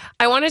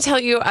 I want to tell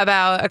you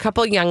about a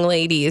couple young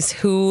ladies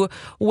who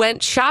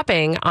went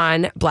shopping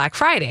on Black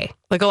Friday,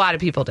 like a lot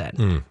of people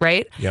did,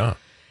 right? Yeah.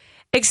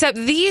 Except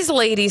these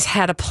ladies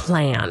had a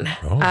plan.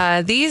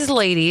 Oh. These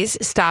ladies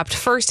stopped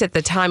first at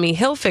the Tommy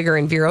Hilfiger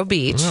in Vero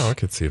Beach. Oh, I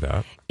could see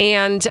that.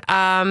 And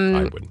I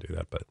wouldn't do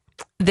that, but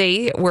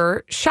they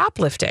were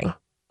shoplifting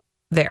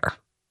there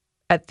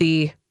at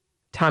the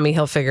Tommy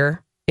Hilfiger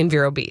in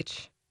Vero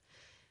Beach.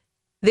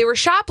 They were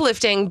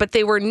shoplifting, but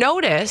they were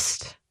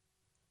noticed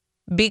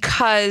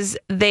because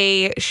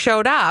they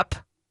showed up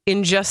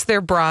in just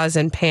their bras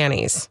and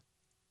panties.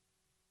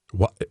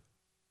 What?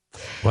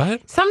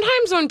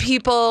 Sometimes when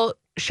people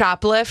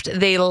shoplift,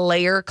 they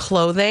layer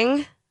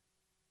clothing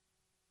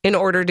in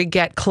order to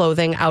get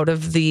clothing out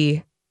of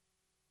the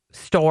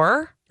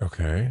store.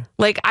 Okay.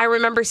 Like, I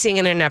remember seeing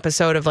in an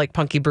episode of like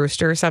Punky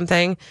Brewster or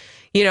something,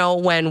 you know,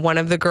 when one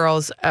of the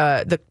girls,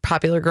 the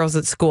popular girls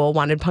at school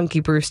wanted Punky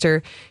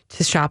Brewster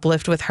to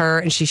shoplift with her.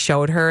 And she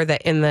showed her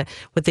that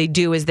what they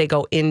do is they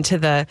go into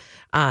the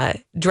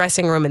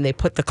dressing room and they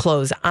put the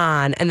clothes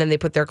on and then they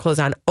put their clothes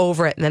on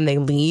over it and then they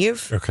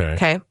leave.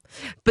 Okay.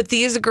 But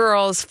these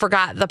girls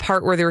forgot the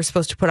part where they were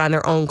supposed to put on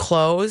their own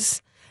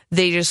clothes.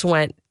 They just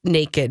went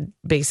naked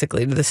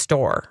basically to the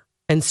store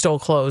and stole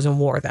clothes and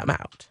wore them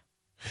out.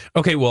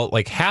 Okay, well,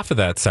 like half of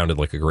that sounded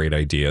like a great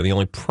idea. The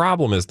only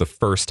problem is the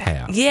first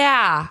half.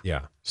 Yeah.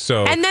 Yeah.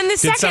 So and then the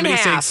second half. Did somebody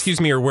say, "Excuse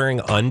me, you're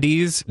wearing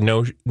undies?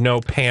 No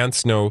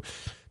pants, no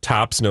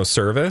tops, no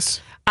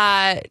service?"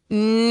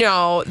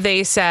 No,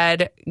 they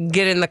said,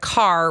 "Get in the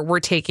car. We're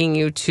taking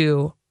you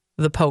to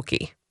the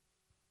pokey."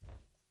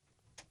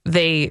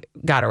 They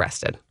got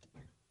arrested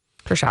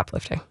for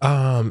shoplifting.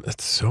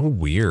 It's so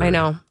weird. I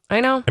know.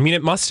 I mean,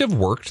 it must have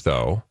worked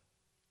though.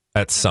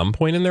 At some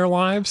point in their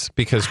lives,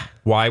 because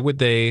why would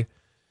they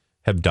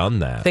have done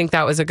that? Think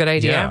that was a good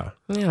idea?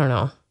 Yeah. I don't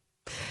know.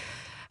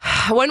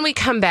 When we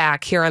come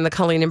back here on the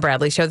Colleen and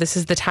Bradley Show, this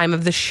is the time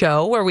of the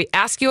show where we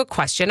ask you a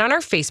question on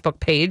our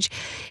Facebook page.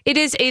 It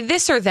is a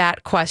this or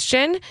that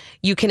question.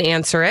 You can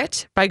answer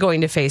it by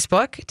going to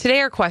Facebook. Today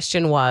our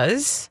question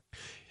was...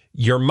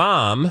 Your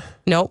mom...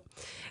 Nope.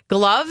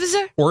 Gloves?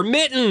 Or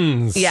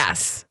mittens?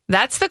 Yes.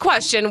 That's the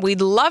question.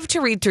 We'd love to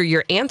read through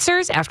your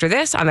answers after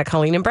this on the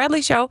Colleen and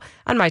Bradley Show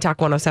on My Talk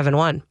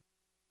 107.1.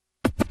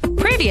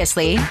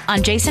 Previously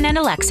on Jason and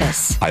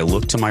Alexis. I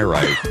look to my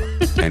right,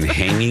 and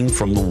hanging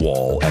from the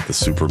wall at the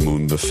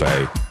Supermoon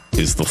Buffet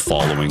is the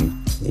following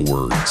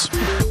words.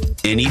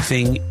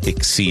 Anything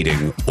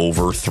exceeding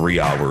over 3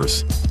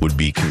 hours would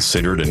be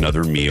considered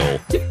another meal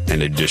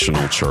and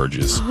additional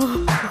charges.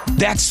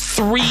 That's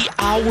 3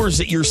 hours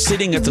that you're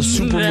sitting at the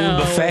Supermoon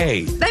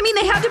buffet. I mean,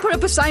 they had to put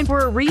up a sign for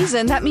a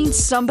reason. That means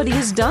somebody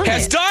has done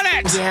Has it. done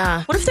it!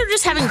 Yeah. What if they're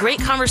just having great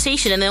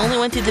conversation and they only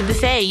went through the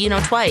buffet,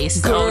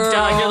 twice? Girl. Oh,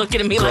 Dawn, you're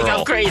looking at me like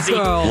I'm crazy.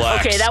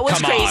 Lex, Okay, that was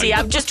come crazy. on.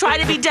 I'm just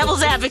trying to be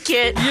devil's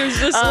advocate. You're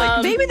just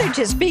like, maybe they're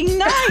just being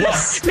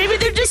nice. Maybe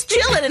they're just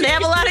chilling and they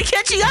have a lot of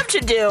catching up to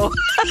do.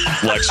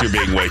 Lex, you're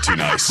being way too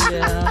nice.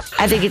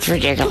 I think it's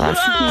ridiculous.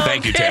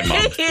 Thank you, Tan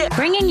Mom.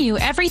 Bringing you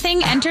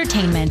everything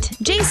entertainment.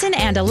 Jason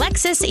and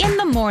Alexis in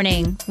the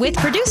morning with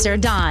producer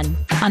Don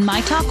on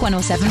My Talk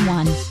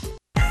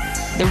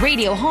 107.1. The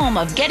radio home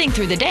of getting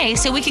through the day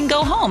so we can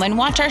go home and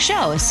watch our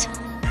shows.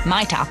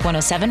 My Talk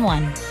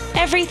 107.1.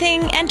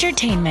 Everything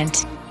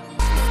entertainment.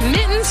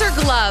 Mittens or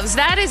gloves?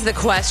 That is the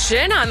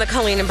question on the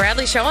Colleen and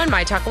Bradley Show on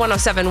My Talk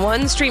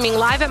 107.1, streaming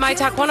live at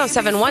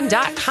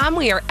MyTalk1071.com.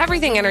 We are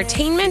everything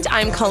entertainment.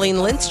 I'm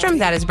Colleen Lindstrom.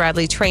 That is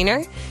Bradley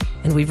Trainer.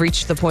 And we've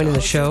reached the point in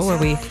the show where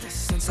we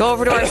go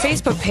over to our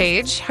Facebook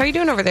page. How are you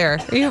doing over there?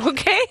 Are you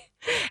okay?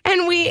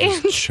 And we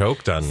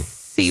choked on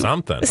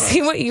something.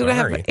 See what you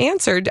have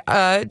answered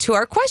to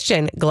our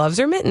question.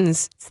 Gloves or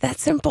mittens? It's that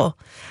simple.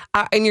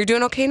 And you're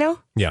doing okay now?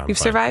 Yeah. You've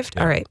survived?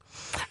 Yeah. All right.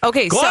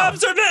 Okay.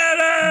 Gloves so or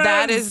mittens?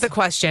 that is the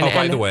question. Oh,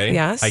 by the way,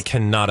 yes? I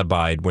cannot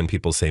abide when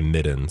people say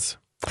mittens.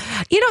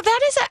 That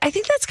is, I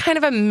think that's kind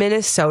of a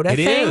Minnesota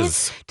thing.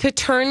 Is. To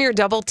turn your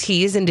double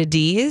T's into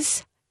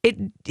D's.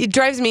 It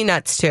drives me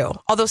nuts too.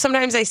 Although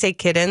sometimes I say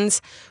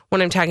kittens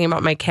when I'm talking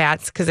about my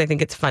cats because I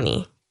think it's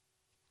funny.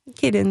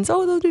 Kittens.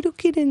 Oh, those little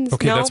kittens.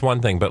 Okay, no? that's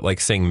one thing. But like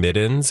saying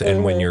mittens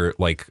and when you're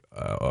like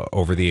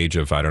over the age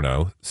of, I don't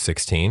know,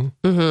 16.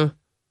 Mm-hmm.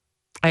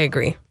 I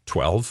agree.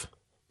 12.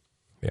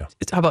 Yeah.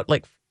 How about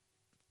like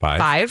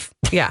 5?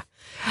 Yeah.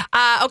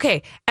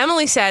 Okay.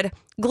 Emily said,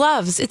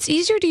 gloves. It's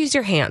easier to use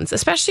your hands,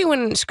 especially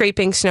when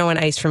scraping snow and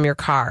ice from your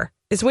car.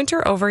 Is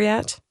winter over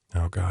yet?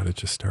 Oh, God, it's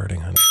just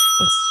starting, honey.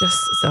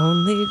 It's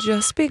only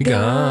just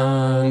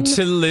begun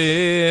to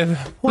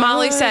live.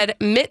 Molly said,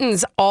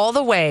 mittens all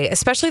the way,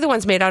 especially the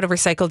ones made out of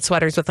recycled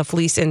sweaters with a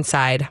fleece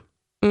inside.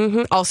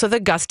 Mm-hmm. Also, the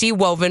Gusty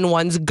woven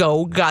ones.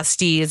 Go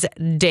Gusties.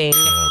 Ding.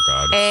 Oh,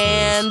 God.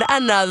 And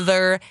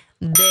another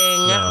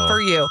ding for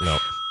you. No.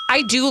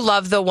 I do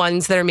love the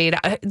ones that are made.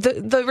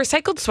 The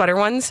recycled sweater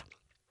ones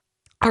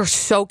are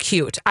so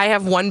cute. I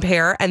have one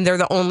pair, and they're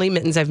the only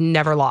mittens I've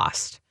never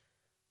lost.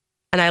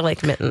 And I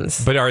like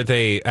mittens. But are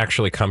they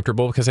actually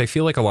comfortable? Because I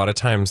feel like a lot of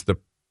times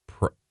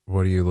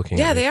what are you looking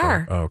at? Yeah, they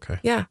are. Oh, okay.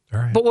 Yeah. All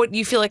right. But what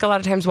you feel like a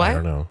lot of times, what? I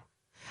don't know.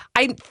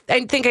 I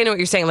think I know what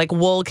you're saying. Like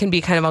wool can be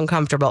kind of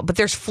uncomfortable, but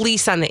there's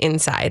fleece on the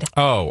inside.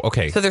 Oh,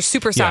 okay. So they're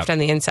super soft on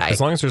the inside.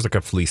 As long as there's like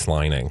a fleece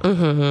lining.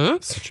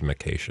 Mm-hmm. Such a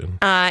vacation.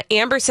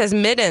 Amber says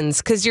mittens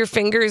because your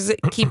fingers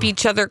keep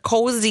each other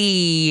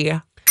cozy.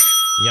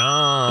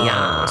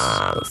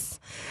 Yes.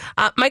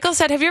 Michael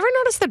said, have you ever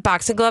noticed that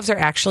boxing gloves are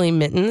actually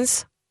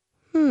mittens?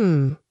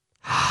 No,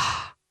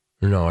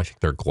 I think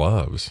they're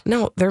gloves.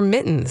 No, they're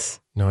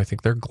mittens. No, I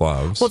think they're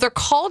gloves. Well, they're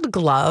called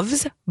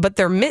gloves, but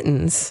they're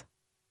mittens.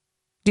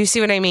 Do you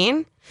see what I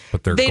mean?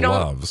 But they're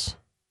gloves.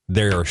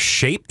 They're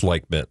shaped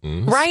like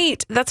mittens.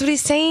 Right. That's what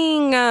he's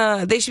saying.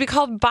 They should be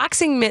called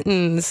boxing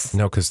mittens.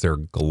 No, because they're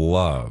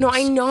gloves. No,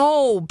 I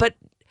know, but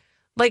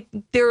like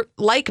they're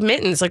like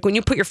mittens. Like when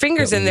you put your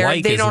fingers in there,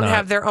 like they don't not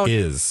have their own.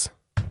 Is.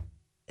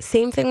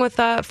 Same thing with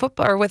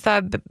football or with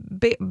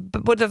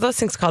what are those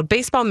things called?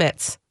 Baseball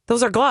mitts.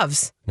 Those are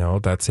gloves. No,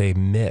 that's a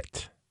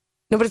mitt.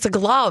 No, but it's a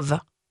glove.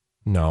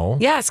 No.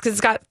 Yes, because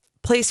it's got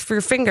place for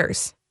your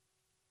fingers.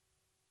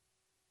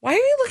 Why are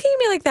you looking at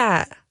me like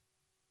that?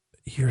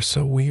 You're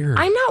so weird.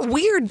 I'm not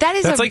weird.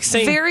 That's like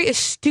saying, very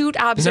astute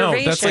observation.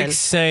 No, that's like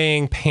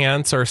saying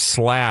pants are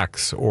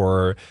slacks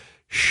or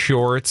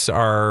shorts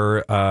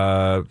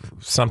are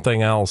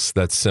something else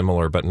that's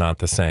similar but not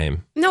the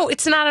same. No,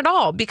 it's not at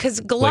all because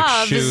gloves.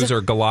 Like shoes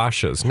or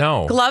galoshes.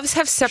 No. Gloves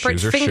have separate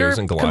finger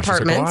and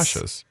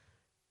compartments.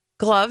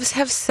 Gloves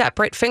have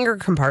separate finger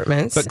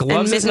compartments. But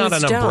gloves is not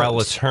an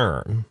umbrella don't.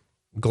 term.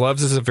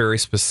 Gloves is a very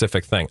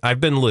specific thing.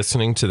 I've been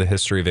listening to the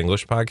History of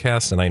English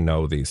podcast, and I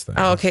know these things.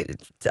 Oh, okay.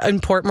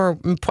 Impart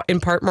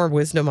more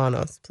wisdom on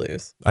us,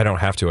 please. I don't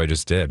have to. I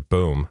just did.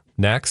 Boom.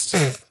 Next.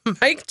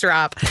 Mic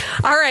drop.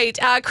 All right.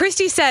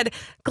 Christy said,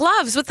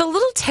 gloves with the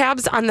little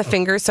tabs on the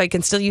fingers so I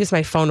can still use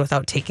my phone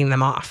without taking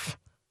them off.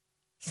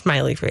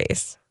 Smiley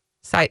face.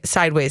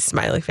 Sideways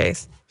smiley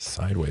face.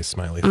 Sideways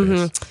smiley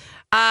face.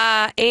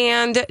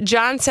 And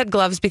John said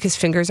gloves because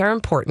fingers are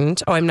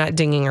important. Oh, I'm not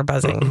dinging or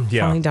buzzing.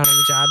 Yeah. Falling down on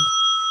the job.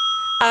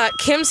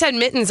 Kim said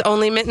mittens,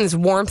 only mittens,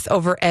 warmth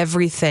over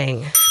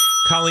everything.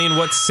 Colleen,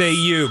 what say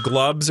you?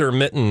 Gloves or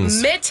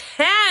mittens?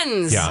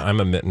 Mittens! Yeah, I'm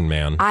a mitten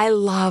man. I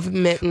love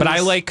mittens. But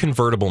I like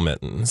convertible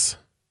mittens.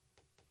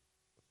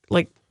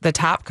 Like the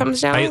top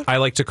comes down? I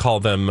like to call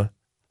them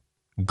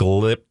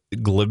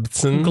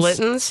glibsons.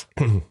 Glittens?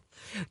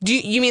 Do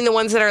you mean the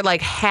ones that are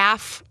like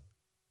half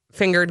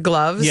fingered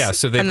gloves? Yeah,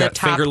 so they've got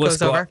fingerless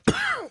gloves.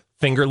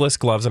 fingerless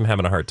gloves. I'm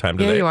having a hard time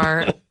today. Yeah, you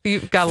are.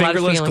 You've got a lot of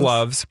Fingerless feelings.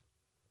 gloves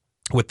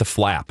with the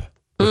flap,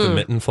 with the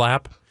mitten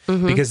flap.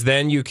 Mm-hmm. Because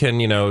then you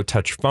can,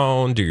 touch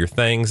phone, do your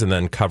things, and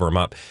then cover them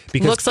up.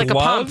 Because looks like a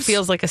pump,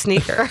 feels like a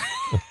sneaker.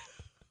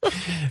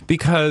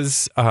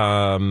 Because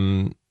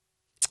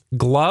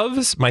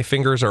gloves, my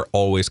fingers are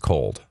always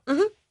cold.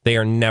 Mm-hmm. They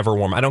are never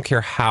warm. I don't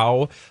care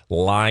how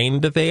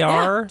lined they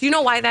are. Do you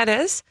know why that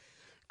is?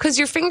 Because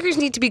your fingers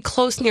need to be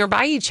close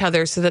nearby each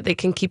other so that they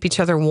can keep each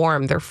other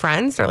warm. They're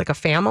friends. They're like a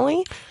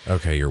family.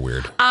 Okay, you're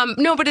weird.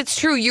 No, but it's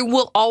true. You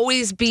will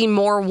always be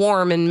more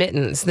warm in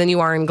mittens than you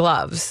are in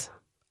gloves.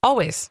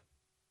 Always.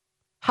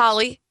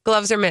 Holly,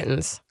 gloves or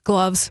mittens?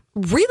 Gloves.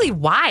 Really?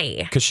 Why?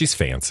 Because she's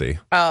fancy.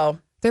 Oh.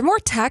 They're more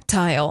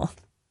tactile.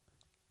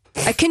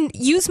 I can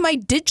use my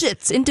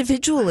digits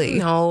individually.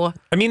 No.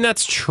 I mean,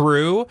 that's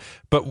true,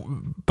 but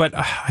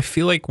I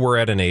feel like we're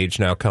at an age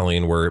now,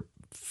 Colleen, where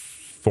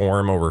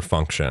form over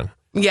function.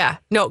 Yeah.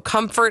 No,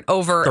 comfort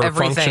over Or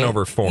everything. function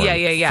over form.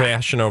 Yeah.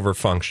 Fashion over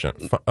function.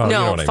 You No,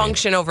 know what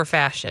function over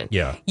fashion.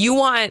 Yeah. You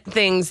want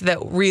things that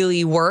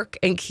really work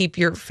and keep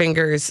your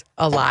fingers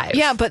alive.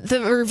 Yeah, but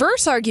the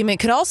reverse argument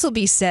could also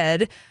be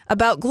said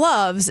about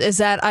gloves is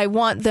that I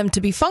want them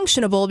to be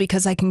functionable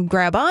because I can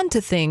grab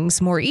onto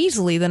things more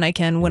easily than I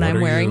can when What I'm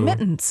are wearing you-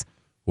 mittens.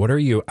 What are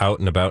you out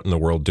and about in the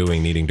world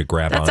doing, needing to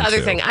grab That's the onto?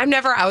 other thing. I'm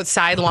never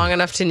outside long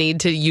enough to need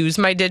to use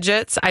my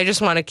digits. I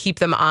just want to keep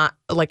them on,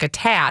 like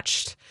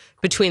attached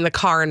between the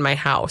car and my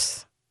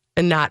house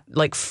and not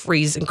like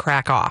freeze and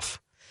crack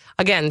off.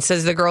 Again,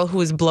 says the girl who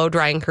was blow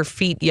drying her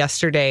feet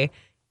yesterday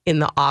in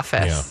the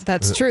office. Yeah.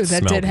 That's true.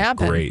 That did Smelled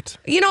happen. Great.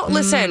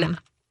 Listen.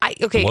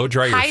 Blow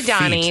dry your Hi,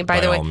 Donnie. feet,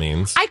 by the by way, all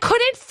means. I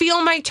couldn't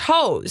feel my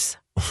toes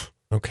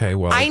Okay,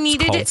 well, I it's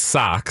needed called it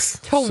socks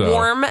to so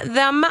warm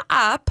them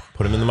up.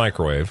 Put them in the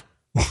microwave.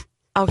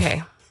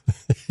 Okay.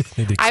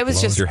 I was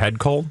Is just your head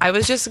cold? I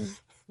was just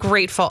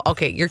grateful.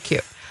 Okay, you're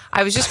cute.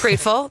 I was just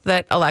grateful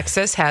that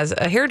Alexis has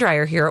a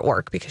hairdryer here at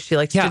work because she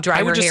likes to dry I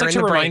her would just hair like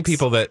in to the remind breaks.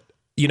 people that,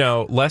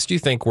 lest you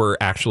think we're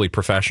actually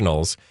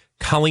professionals,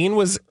 Colleen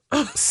was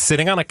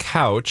sitting on a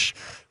couch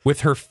with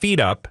her feet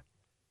up,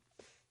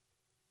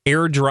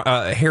 hair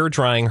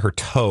drying her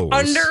toes.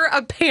 Under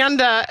a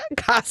panda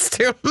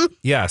costume.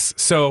 Yes.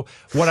 So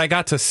what I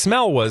got to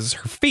smell was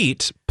her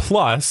feet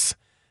plus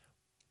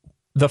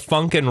the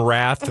funk and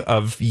wrath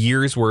of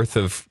years worth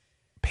of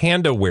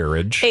panda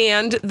wearage,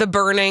 And the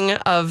burning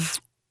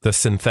of the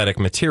synthetic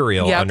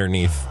material Yep.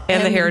 underneath.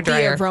 and the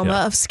hairdryer. The aroma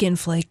of skin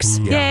flakes.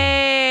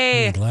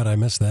 Yay. I'm glad I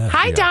missed that.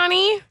 Hi,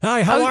 Donnie.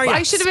 Hi, how are you?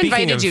 I should have Speaking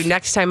invited of- you.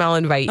 Next time I'll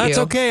invite you. That's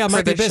okay, I for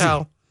might be the busy.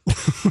 show.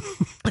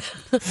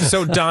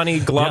 So Donnie,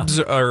 gloves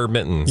or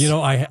mittens?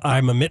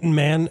 I'm a mitten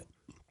man,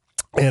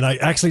 and I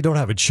actually don't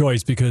have a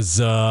choice because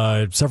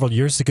several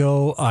years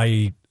ago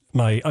I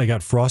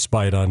got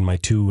frostbite on my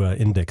two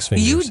index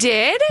fingers. You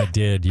did? I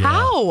did, yeah.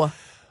 How?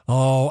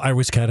 Oh, I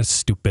was kind of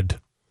stupid.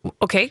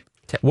 Okay.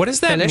 What does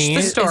that Finish mean?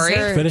 the story.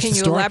 Finish Can the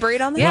you story?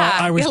 elaborate on that? Yeah.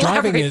 Well, I was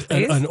driving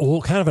elaborate, an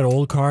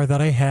old car that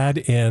I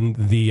had, and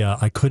the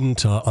I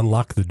couldn't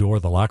unlock the door.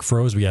 The lock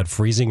froze. We had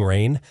freezing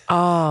rain,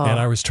 and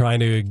I was trying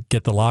to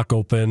get the lock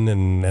open,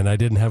 and I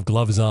didn't have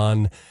gloves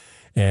on,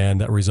 and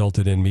that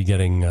resulted in me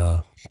getting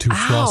two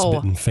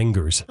frostbitten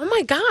fingers. Oh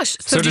my gosh.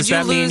 So did does you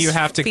that mean lose you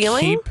have to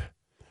feeling? keep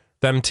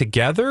them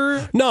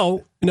together?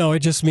 No, it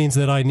just means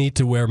that I need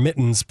to wear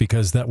mittens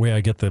because that way I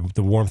get the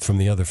warmth from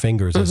the other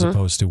fingers as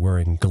opposed to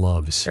wearing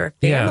gloves. Sure.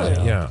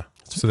 Yeah.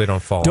 So they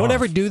don't fall Don't off.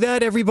 ever do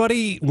that,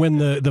 everybody. When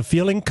the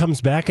feeling comes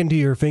back into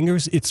your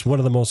fingers, it's one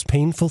of the most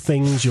painful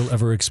things you'll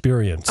ever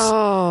experience.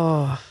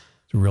 Oh.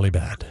 It's really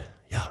bad.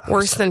 Yeah.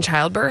 Worse than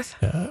childbirth?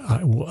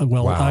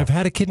 Well, Wow. I've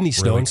had a kidney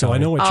stone, Really, so I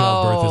Colleen? know what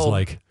childbirth is Oh.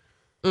 like.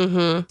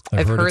 Mm-hmm.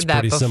 I've heard it's that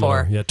pretty before.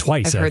 similar. Yeah,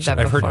 twice I've heard actually. that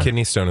I've heard before.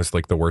 kidney stone is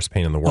like the worst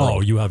pain in the world.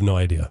 Oh, you have no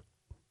idea.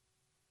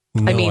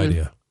 No mean-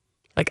 idea.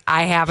 Like,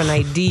 I have an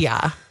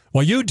idea.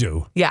 Well, you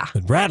do. Yeah.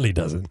 But Bradley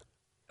doesn't.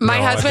 My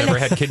No, husband. I've never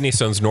had kidney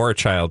stones nor a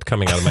child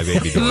coming out of my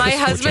baby doors. My which I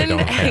husband, don't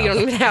have. you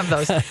don't even have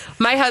those.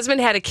 My husband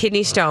had a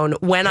kidney stone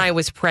when I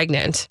was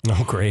pregnant,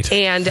 Oh, great.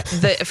 and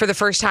for the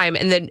first time,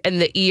 and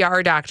the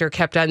ER doctor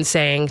kept on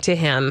saying to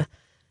him,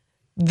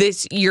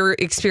 you're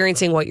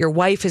experiencing what your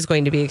wife is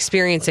going to be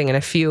experiencing in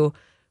a few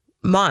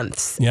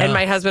months. Yeah. And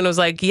my husband was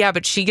like, yeah,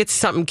 but she gets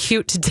something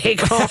cute to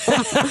take home.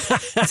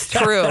 It's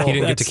true. He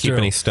didn't get to That's keep true.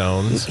 any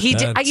stones. He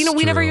did. That's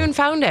We never true. even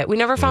found it. We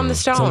never found the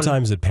stone.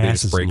 Sometimes it They just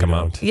passes. break and them you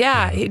up. don't.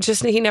 Yeah,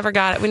 he never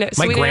got it.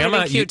 So My we didn't have grandma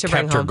anything cute to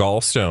bring kept her home.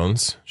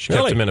 gallstones. She kept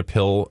Really? them in a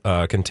pill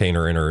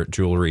container in her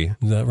jewelry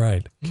Is that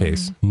right?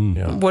 case. Mm.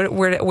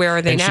 Yeah. Where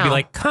are they And now? she'd be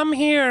like, "Come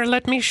here,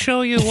 let me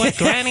show you what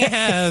Granny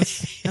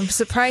has." I'm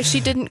surprised she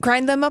didn't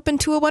grind them up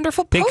into a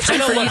wonderful They potion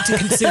kinda for you look- to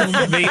consume.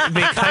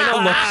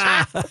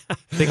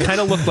 They kind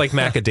of looked like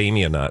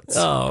macadamia nuts,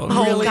 Oh,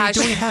 Oh, really? gosh.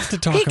 Do we have to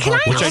talk Hey, can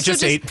about I which I also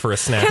just ate for a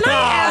snack. Can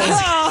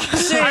I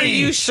ask? Are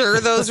you sure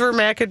those were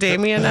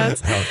macadamia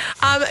nuts?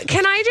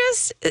 Can I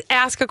just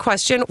ask a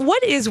question?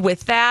 What is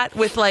with that?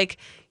 With like,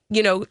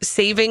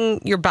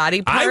 saving your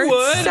body parts I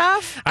would.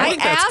 stuff? I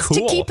think that's asked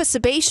cool. to keep a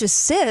sebaceous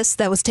cyst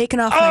that was taken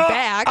off my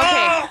back.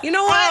 Okay, you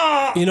know what?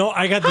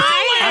 I got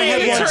I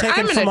had one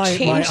taken from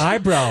my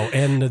eyebrow,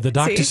 and the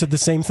doctor said the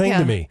same thing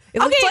to me. It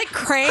looked like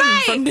Krang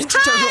from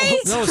Ninja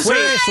Turtles. No,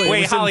 seriously.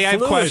 Wait, Holly, I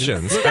have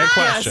questions. I have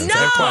questions.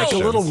 Like a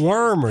little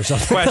worm or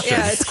something. Questions.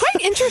 Yeah, it's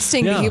quite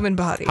interesting, the human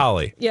body.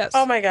 Holly. Yes.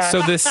 Oh my God.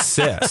 So this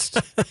cyst,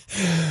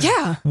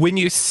 Yeah. when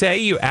you say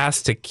you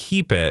asked to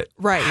keep it,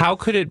 Right. how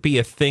could it be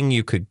a thing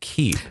you could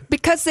keep?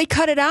 Because they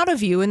cut it out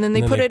of you and then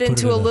they put it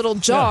into a little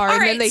jar All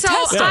and right, then they so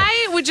test it.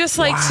 I would just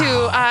like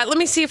to let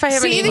me see if I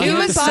have See, any the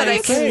human news body that I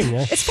can.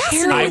 It's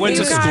fascinating. I went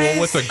to you guys.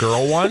 school with a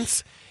girl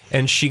once,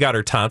 and she got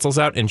her tonsils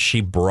out, and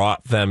she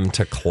brought them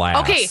to class.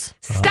 Okay,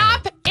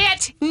 stop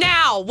it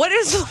now. What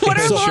are So,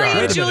 Lori wait a and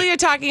minute. Julia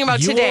talking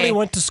about You today? only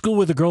went to school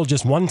with a girl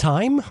just one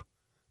time?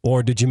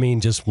 Or did you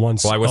mean just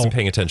once? Well, I wasn't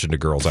paying attention to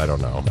girls. I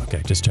don't know.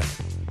 Okay, just check.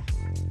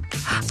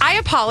 I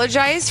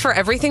apologize for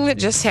everything that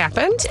just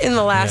happened in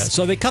the last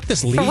So they cut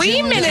this lesion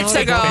 3 minutes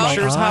out of ago. my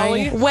Pictures, eye,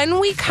 Holly? When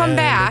we come and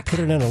back, they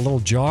put it in a little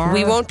jar.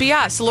 we won't be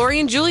us. Lori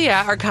and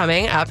Julia are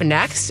coming up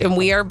next, and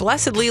we are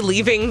blessedly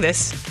leaving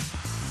this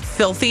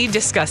filthy,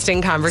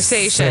 disgusting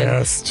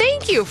conversation. Sis.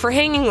 Thank you for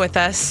hanging with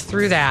us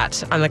through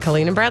that on the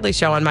Colleen and Bradley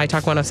Show on My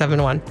Talk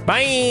 1071.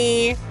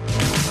 Bye.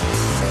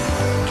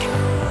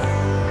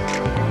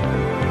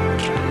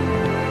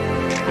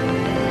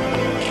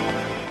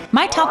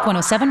 My Talk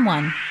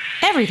 1071.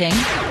 Everything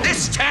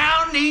This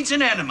town needs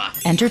an enema.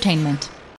 entertainment.